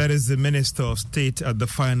 And that is the Minister of State at the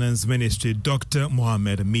Finance Ministry, Dr.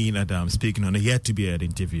 Mohammed Amin Adam, speaking on a yet-to-be-aired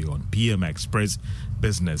interview on PM Express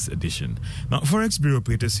Business Edition. Now, Forex Bureau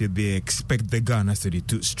operators say they expect the Ghana cedi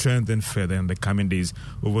to strengthen further in the coming days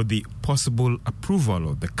over the possible approval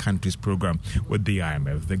of the country's program with the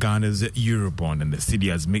IMF. The Ghana's Eurobond and the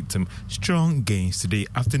cedi has made some strong gains today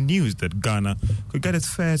after news that Ghana could get its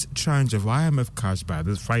first tranche of IMF cash by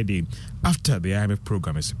this Friday after the IMF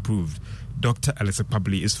program is approved. Dr. Alisa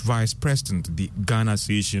Pabli is Vice President of the Ghana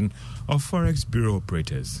Association of Forex Bureau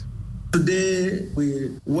Operators. Today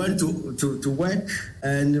we went to work,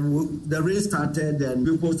 and the rain started and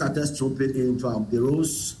people started stropping into our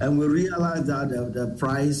bureaus, and we realized that the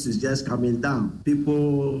price is just coming down.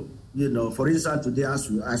 People, for instance, today as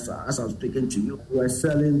I was speaking to you, we're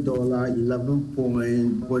selling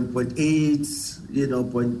 $11.8,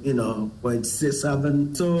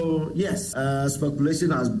 0.67. So yes,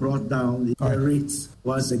 speculation has brought down the rates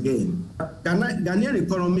once again. Ghanaian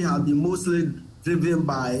economy has been mostly driven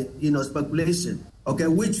by speculation, okay,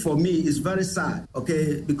 which for me is very sad,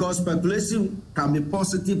 okay, because speculation can be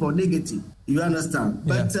positive or negative, you understand.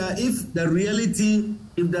 But if the reality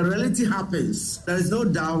happens, there is no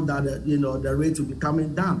doubt that the rate will be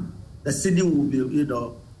coming down. The cedi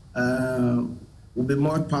will be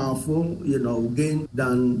more powerful, again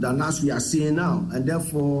than as we are seeing now, and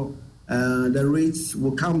therefore the rates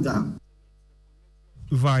will come down.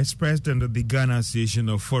 Vice President of the Ghana Association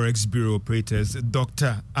of Forex Bureau Operators,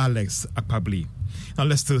 Dr. Alex Akpabli. Now,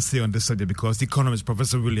 let's still stay on this subject because the economist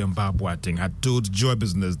Professor William Barboating had told Joy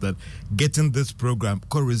Business that getting this program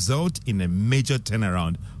could result in a major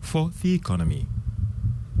turnaround for the economy.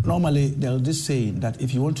 Normally, there's this saying that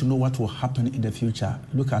if you want to know what will happen in the future,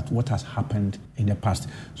 look at what has happened in the past.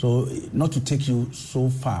 So, not to take you so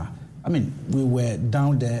far, we were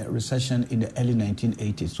down the recession in the early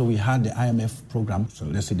 1980s. So we had the IMF program. So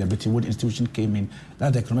let's say the Bretton Woods institution came in.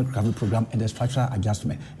 That's the economic recovery program and the structural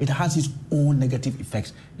adjustment. It has its own negative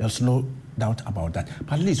effects. There's no doubt about that.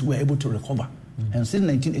 But at least we're able to recover. And since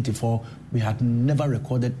 1984, we had never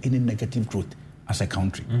recorded any negative growth. as a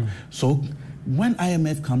country. So when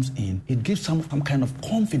IMF comes in, it gives some kind of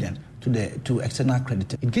confidence to external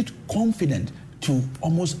creditors. It gives confidence to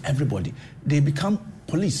almost everybody. They become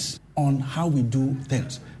police on how we do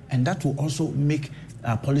things. And that will also make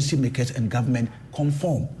policymakers and government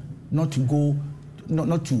conform, not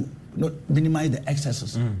minimize the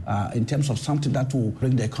excesses in terms of something that will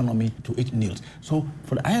bring the economy to its knees. So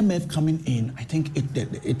for the IMF coming in, I think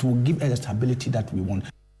it will give us the stability that we want.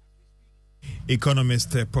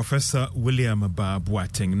 Economist Professor William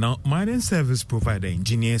Boateng. Now, mining service provider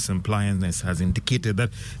Engineers and Appliances has indicated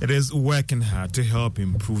that it is working hard to help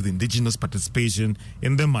improve the indigenous participation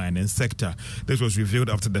in the mining sector. This was revealed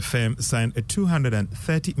after the firm signed a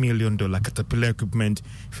 $230 million Caterpillar equipment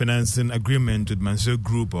financing agreement with Mansour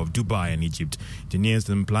Group of Dubai and Egypt. Engineers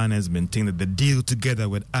and Appliances maintain that the deal, together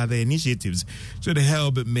with other initiatives, should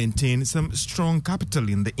help maintain some strong capital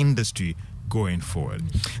in the industry going forward.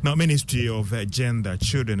 Now, Ministry of Gender,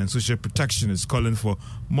 Children and Social Protection is calling for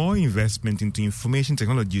more investment into information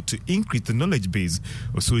technology to increase the knowledge base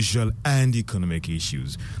of social and economic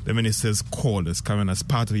issues. The minister's call is coming as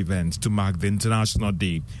part of events to mark the International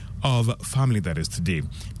Day of Family, that is today.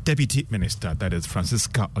 Deputy Minister, that is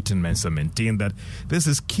Francisca Otten-Mensah, maintained that this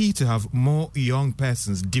is key to have more young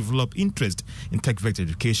persons develop interest in tech-vector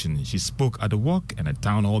education. She spoke at a walk and a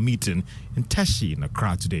town hall meeting in Tashi in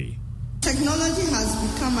Accra today. Technology has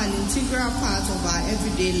become an integral part of our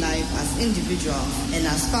everyday life as individuals and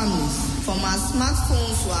as families. From our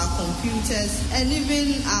smartphones to our computers and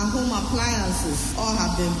even our home appliances, all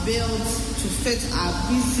have been built to fit our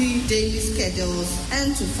busy daily schedules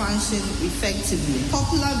and to function effectively.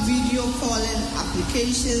 Popular video calling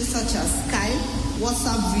applications such as Skype,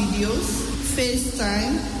 WhatsApp videos,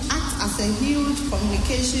 FaceTime act as a huge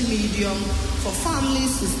communication medium for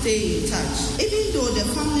families to stay in touch. Even though the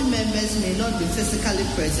family members may not be physically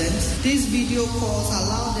present, these video calls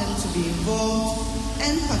allow them to be involved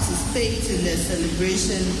and participate in the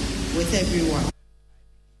celebration with everyone.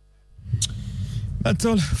 That's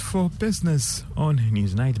all for business on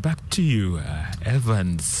Newsnight. Back to you,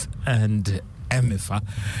 Evans and MFA.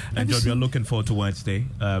 And George, we are looking forward to Wednesday.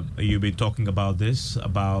 You've been talking about this,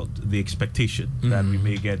 about the expectation that we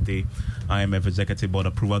may get the IMF Executive Board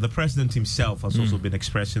approval. The President himself has also been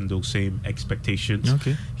expressing those same expectations.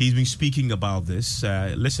 Okay. He's been speaking about this.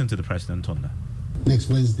 Listen to the President on that. Next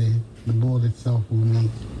Wednesday, the board itself will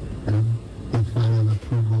meet and give final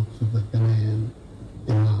approval to the Ghanaian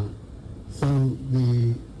demand. So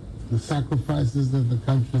the sacrifices that the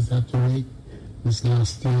countries had to make this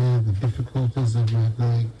last year, the difficulties that we're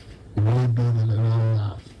going, it may be that at long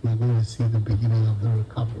last we're going to see the beginning of the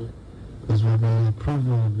recovery. Because with the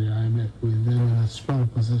approval of the IMF, we're then in a strong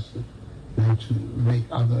position then to make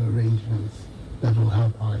other arrangements that will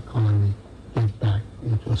help our economy get back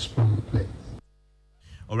into a strong place.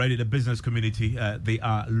 Already the business community, they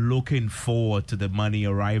are looking forward to the money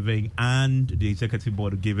arriving and the executive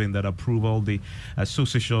board giving that approval. The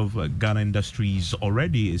Association of Ghana Industries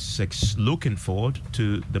already is looking forward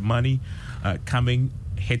to the money coming,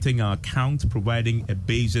 hitting our account, providing a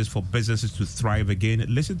basis for businesses to thrive again.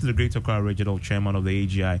 Listen to the Greater Accra Regional Chairman of the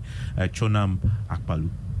AGI, Chonam Akpalu.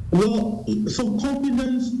 Well, so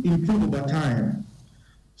confidence improves over time.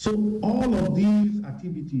 So all of these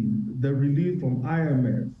activities, the relief from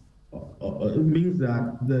IMF, means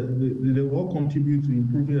that they all contribute to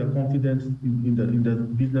improving the confidence in the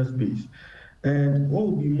business space. And what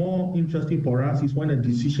will be more interesting for us is when a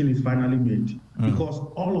decision is finally made, because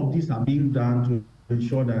all of these are being done to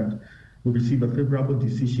ensure that we receive a favorable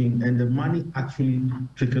decision and the money actually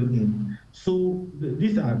trickle in. So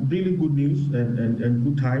these are really good news and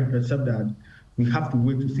good time, except that we have to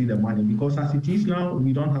wait to see the money, because as it is now,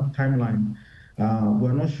 we don't have timeline.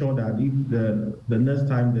 We're not sure that if the next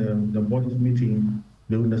time the board is meeting,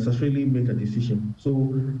 they will necessarily make a decision. So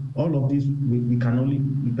all of this, we can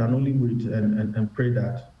only wait and pray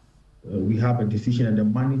that we have a decision and the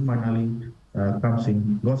money finally comes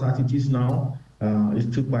in. Because as it is now, it's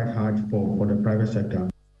still quite hard for the private sector.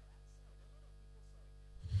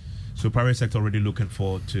 So private sector already looking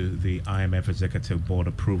forward to the IMF Executive Board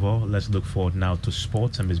approval. Let's look forward now to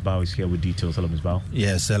sports, and Ms. Bao is here with details. Hello, Ms. Bao.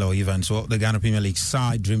 Yes, hello, Ivan. So the Ghana Premier League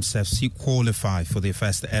side Dreams FC qualified for their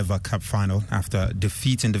first ever cup final after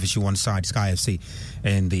defeating Division 1 side Sky FC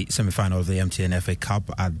in the semi-final of the MTN FA Cup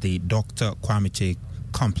at the Dr. Kwame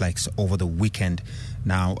complex over the weekend.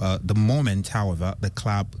 Now, the moment, however, the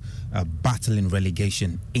club battling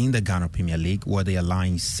relegation in the Ghana Premier League, where they are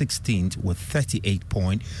lying 16th with 38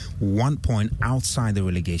 points, 1 point outside the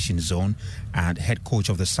relegation zone. And head coach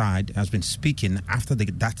of the side has been speaking after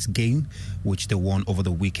that game, which they won over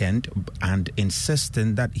the weekend, and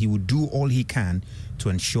insisting that he will do all he can to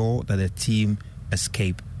ensure that the team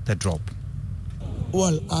escape the drop.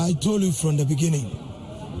 Well, I told you from the beginning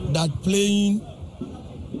that playing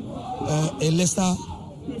a Leicester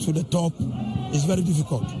to the top is very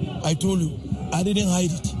difficult. I told you, I didn't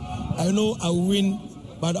hide it. I know I will win,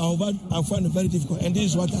 but I find it very difficult, and this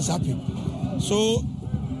is what has happened. So,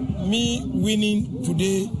 me winning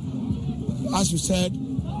today, as you said,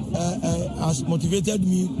 has motivated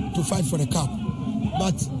me to fight for the cup.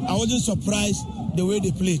 But I wasn't surprised the way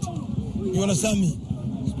they played. You understand me?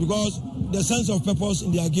 Because the sense of purpose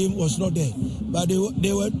in their game was not there. But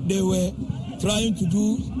they were trying to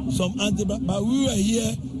do some but we were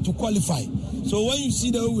here to qualify. So when you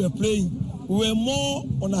see the way we were playing, we were more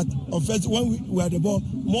on that offense when we had the ball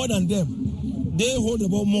more than them. They hold the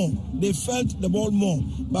ball more. They felt the ball more.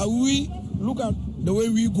 But we look at the way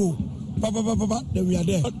we go. Then we are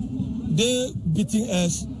there. They beating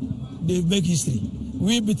us, they make history.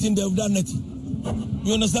 We beating them, done nothing.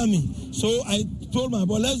 You understand me? So I told my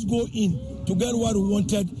boy, let's go in to get what we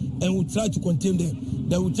wanted, and we'll try to contain them.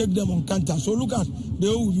 Then we'll take them on counter. So look at the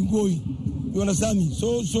way we've been going. You understand me?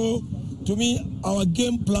 So to me, our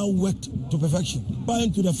game plan worked to perfection.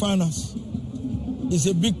 Going to the finals is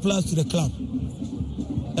a big plus to the club.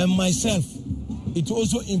 And myself, it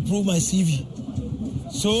also improved my CV.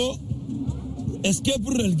 So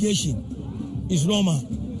escaping relegation is normal.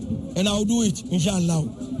 And I'll do it,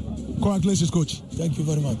 inshallah. Congratulations, coach. Thank you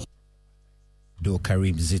very much. Do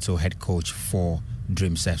Karim Zito, head coach for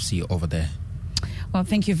Dreams FC over there. Well,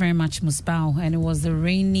 thank you very much, Musbao. And it was a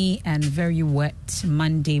rainy and very wet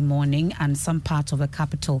Monday morning, and some parts of the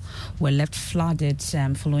capital were left flooded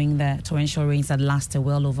following the torrential rains that lasted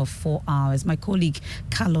well over 4 hours. My colleague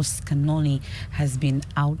Carlos Canoni has been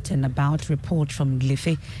out and about. Report from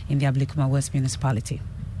Glife in the Ablekuma West Municipality.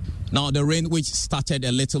 Now, the rain, which started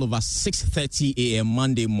a little over 6:30 a.m.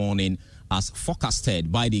 Monday morning, as forecasted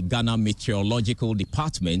by the Ghana Meteorological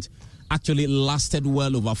Department, actually lasted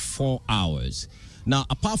well over 4 hours. Now,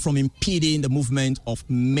 apart from impeding the movement of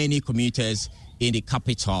many commuters in the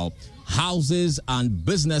capital, houses and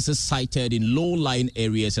businesses sited in low-lying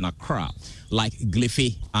areas in Accra, like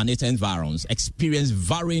Glife and its environs, experienced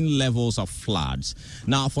varying levels of floods.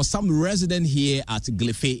 Now, for some residents here at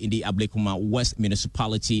Glife in the Ablekuma West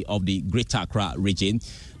Municipality of the Greater Accra region,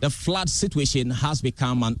 the flood situation has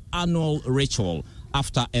become an annual ritual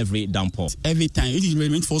after every downpour. Every time it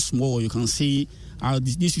remains for small, you can see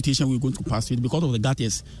this situation we're going to pass with because of the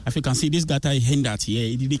gutters. As you can see, this gutter hindered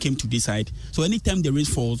here. It really came to this side. So anytime the rain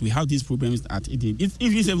falls, we have these problems. If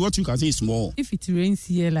it's what you can say is small. If it rains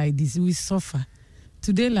here like this, we suffer.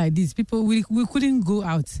 Today like this, people we couldn't go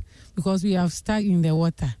out because we have stuck in the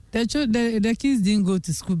water. The kids didn't go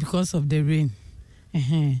to school because of the rain.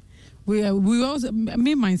 We also,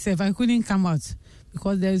 me myself, I couldn't come out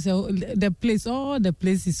because there's all the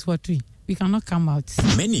place is watery. We cannot come out.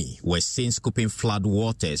 Many were seen scooping flood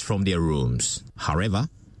waters from their rooms. However,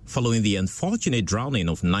 following the unfortunate drowning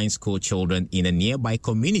of 9 school children in a nearby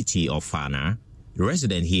community of Fana,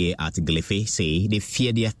 residents here at Glife say they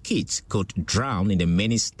fear their kids could drown in the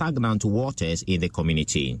many stagnant waters in the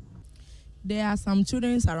community. There are some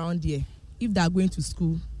children around here. If they are going to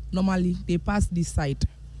school, normally they pass this side.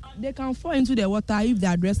 They can fall into the water if they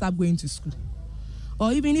are dressed up going to school.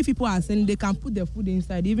 Or even if people are selling, they can put the food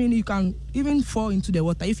inside. Even you can even fall into the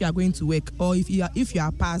water if you are going to work or if you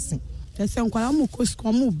are passing. They say nkwala ko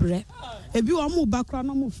skomu bre. Ebi o mu bakra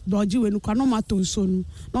no mu doji we nkwala no mato nso nu.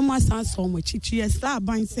 No ma san so mo chichi esa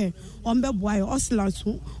ban se on be boaye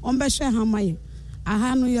oslanso on be hwe hamaye.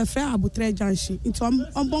 Aha no ye fe abutre janshi. Nti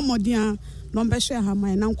on bo modin no be hwe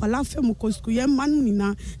hamaye na nkwala fe mu ko sku ye manu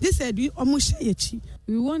nina. This said we o mu hwe ye chi.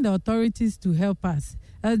 We want the authorities to help us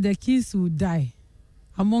as the kids will die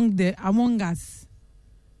among us.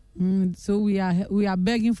 So we are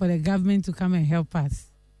begging for the government to come and help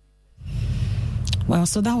us. Well,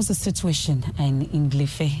 so that was the situation in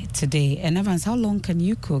Glife today. And Evans, how long can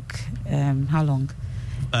you cook? How long?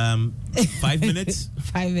 5 minutes.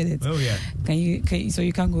 5 minutes. Oh yeah. Can you? So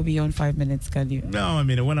you can't go beyond 5 minutes, can you? No, I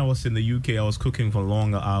mean when I was in the UK, I was cooking for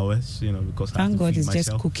longer hours. Because thank God it's myself.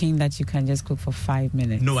 Just cooking that you can just cook for 5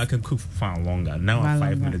 minutes. No, I can cook for far longer. Now I'm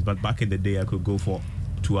 5 minutes, but back in the day, I could go for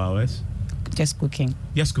 2 hours. Just cooking.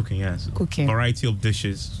 Yes, cooking. Yes. Cooking. Variety of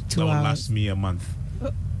dishes that will last me a month.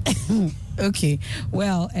 Okay.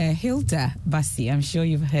 Well, Hilda Bassi, I'm sure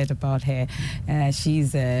you've heard about her.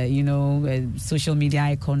 She's, a social media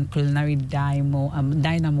icon, culinary dynamo,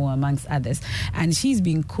 amongst others. And she's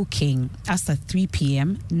been cooking after 3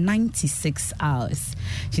 p.m., 96 hours.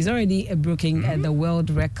 She's already broken the world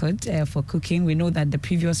record for cooking. We know that the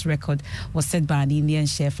previous record was set by an Indian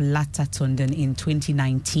chef, Lata Tondon, in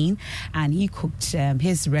 2019. And he cooked,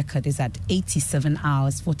 his record is at 87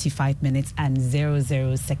 hours, 45 minutes, and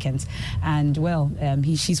 00 seconds. And well,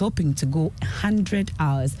 she's hoping to go 100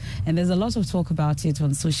 hours. And there's a lot of talk about it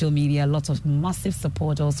on social media, a lot of massive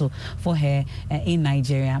support also for her in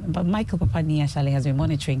Nigeria. But Michael Papani actually has been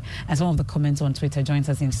monitoring, and some of the comments on Twitter joins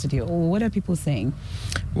us in studio. What are people saying?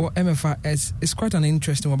 Well, MFA, it's quite an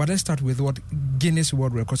interesting one, but let's start with what Guinness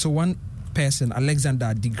World Record. So one person,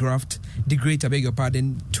 Alexander the Great, I beg your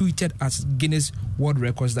pardon, tweeted as Guinness World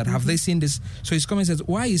Records that have they seen this? So his comment says,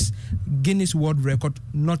 why is Guinness World Record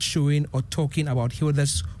not showing or talking about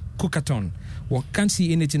Hilda's cookathon? Well, can't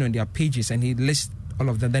see anything on their pages, and he lists all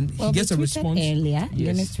of them. Then he gets a response.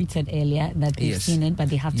 Guinness tweeted earlier that they've seen it, but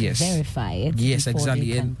they have to verify it. Yes,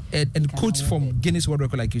 exactly. And quotes from Guinness World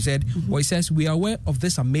Record, like you said, where he says, we are aware of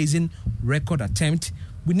this amazing record attempt.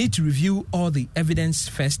 We need to review all the evidence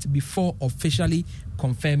first before officially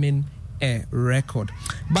confirming a record.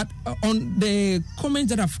 But on the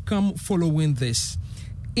comments that have come following this,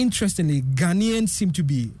 interestingly, Ghanaians seem to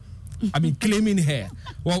be, claiming her.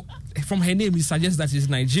 Well, from her name, it suggests that she's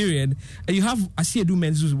Nigerian. And you have Asiedu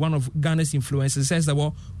Menz, who's one of Ghana's influencers, says that,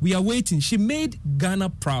 well, we are waiting. She made Ghana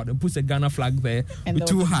proud and puts a Ghana flag there and with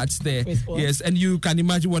 2 hearts there. Yes, and you can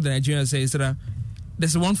imagine what the Nigerian says.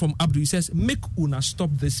 There's one from Abdul. He says, make una stop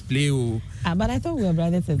this play. But I thought we were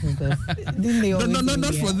brothers and sisters. Didn't they always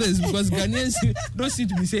not for this, because Ghanaians don't seem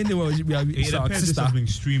to be saying they were it appears this has been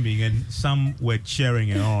streaming and some were cheering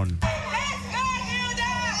it on.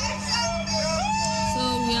 So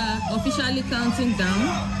we are officially counting down.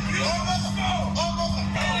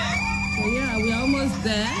 So yeah, we are almost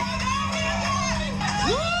there.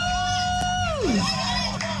 Woo!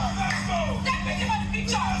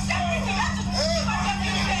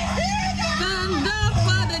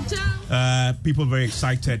 People very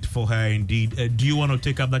excited for her indeed. Do you want to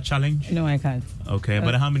take up that challenge? No, I can't. Okay,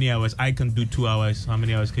 but how many hours? I can do 2 hours. How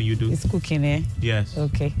many hours can you do? It's cooking, eh? Yes.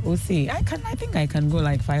 Okay, we'll see. I think I can go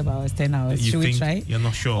like 5 hours, 10 hours. You Should think? we try? You're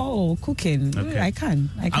not sure? Oh, cooking. Okay. I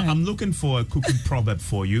can. I'm looking for a cooking proverb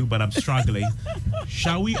for you, but I'm struggling.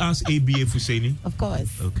 Shall we ask ABA Husseini? Of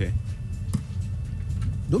course. Okay.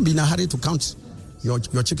 Don't be in a hurry to count your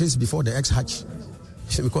chickens before the eggs hatch,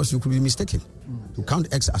 because you could be mistaken to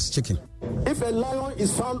count eggs as chicken. If a lion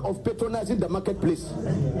is found of patronizing the marketplace,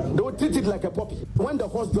 they will treat it like a puppy. When the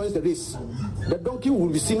horse joins the race, the donkey will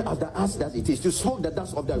be seen as the ass that it is, to smoke the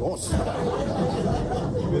dust of the horse.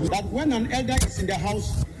 But when an elder is in the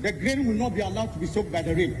house, the grain will not be allowed to be soaked by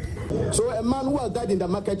the rain. So a man who has died in the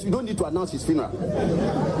market, you don't need to announce his funeral.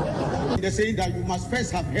 They're saying that you must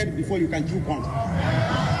first have head before you can chew corn.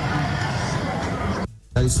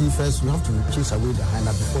 You see, first you have to chase away the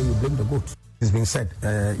hyena before you blame the goat. It's been said,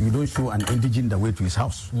 you don't show an indigent the way to his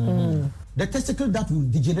house. The testicle that will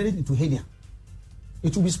degenerate into hernia,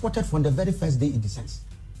 it will be spotted from the very first day it descends.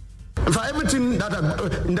 For everything that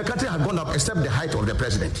in the country has gone up except the height of the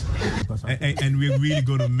president. And we're really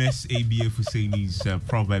going to miss ABA Husseini's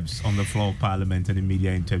proverbs on the floor of Parliament and in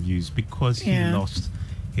media interviews, because he lost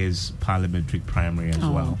his parliamentary primary as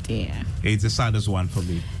well. Oh dear. It's the saddest one for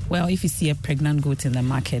me. Well, if you see a pregnant goat in the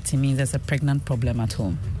market, it means there's a pregnant problem at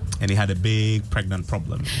home. And he had a big pregnant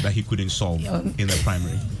problem that he couldn't solve in the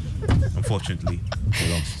primary. Unfortunately,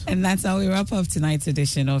 he lost. And that's how we wrap up tonight's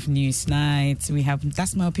edition of News Night. We have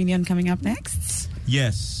That's My Opinion coming up next.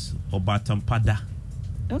 Yes, Obatampada.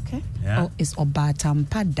 Okay. Yeah. Oh, it's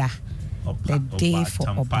Obatampada. The day for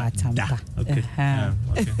Obatampa. Okay.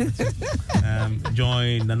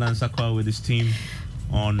 Join Nanan Sakwa with his team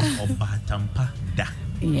on Obatampada.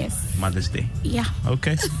 Yes. Mother's Day. Yeah.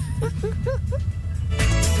 Okay.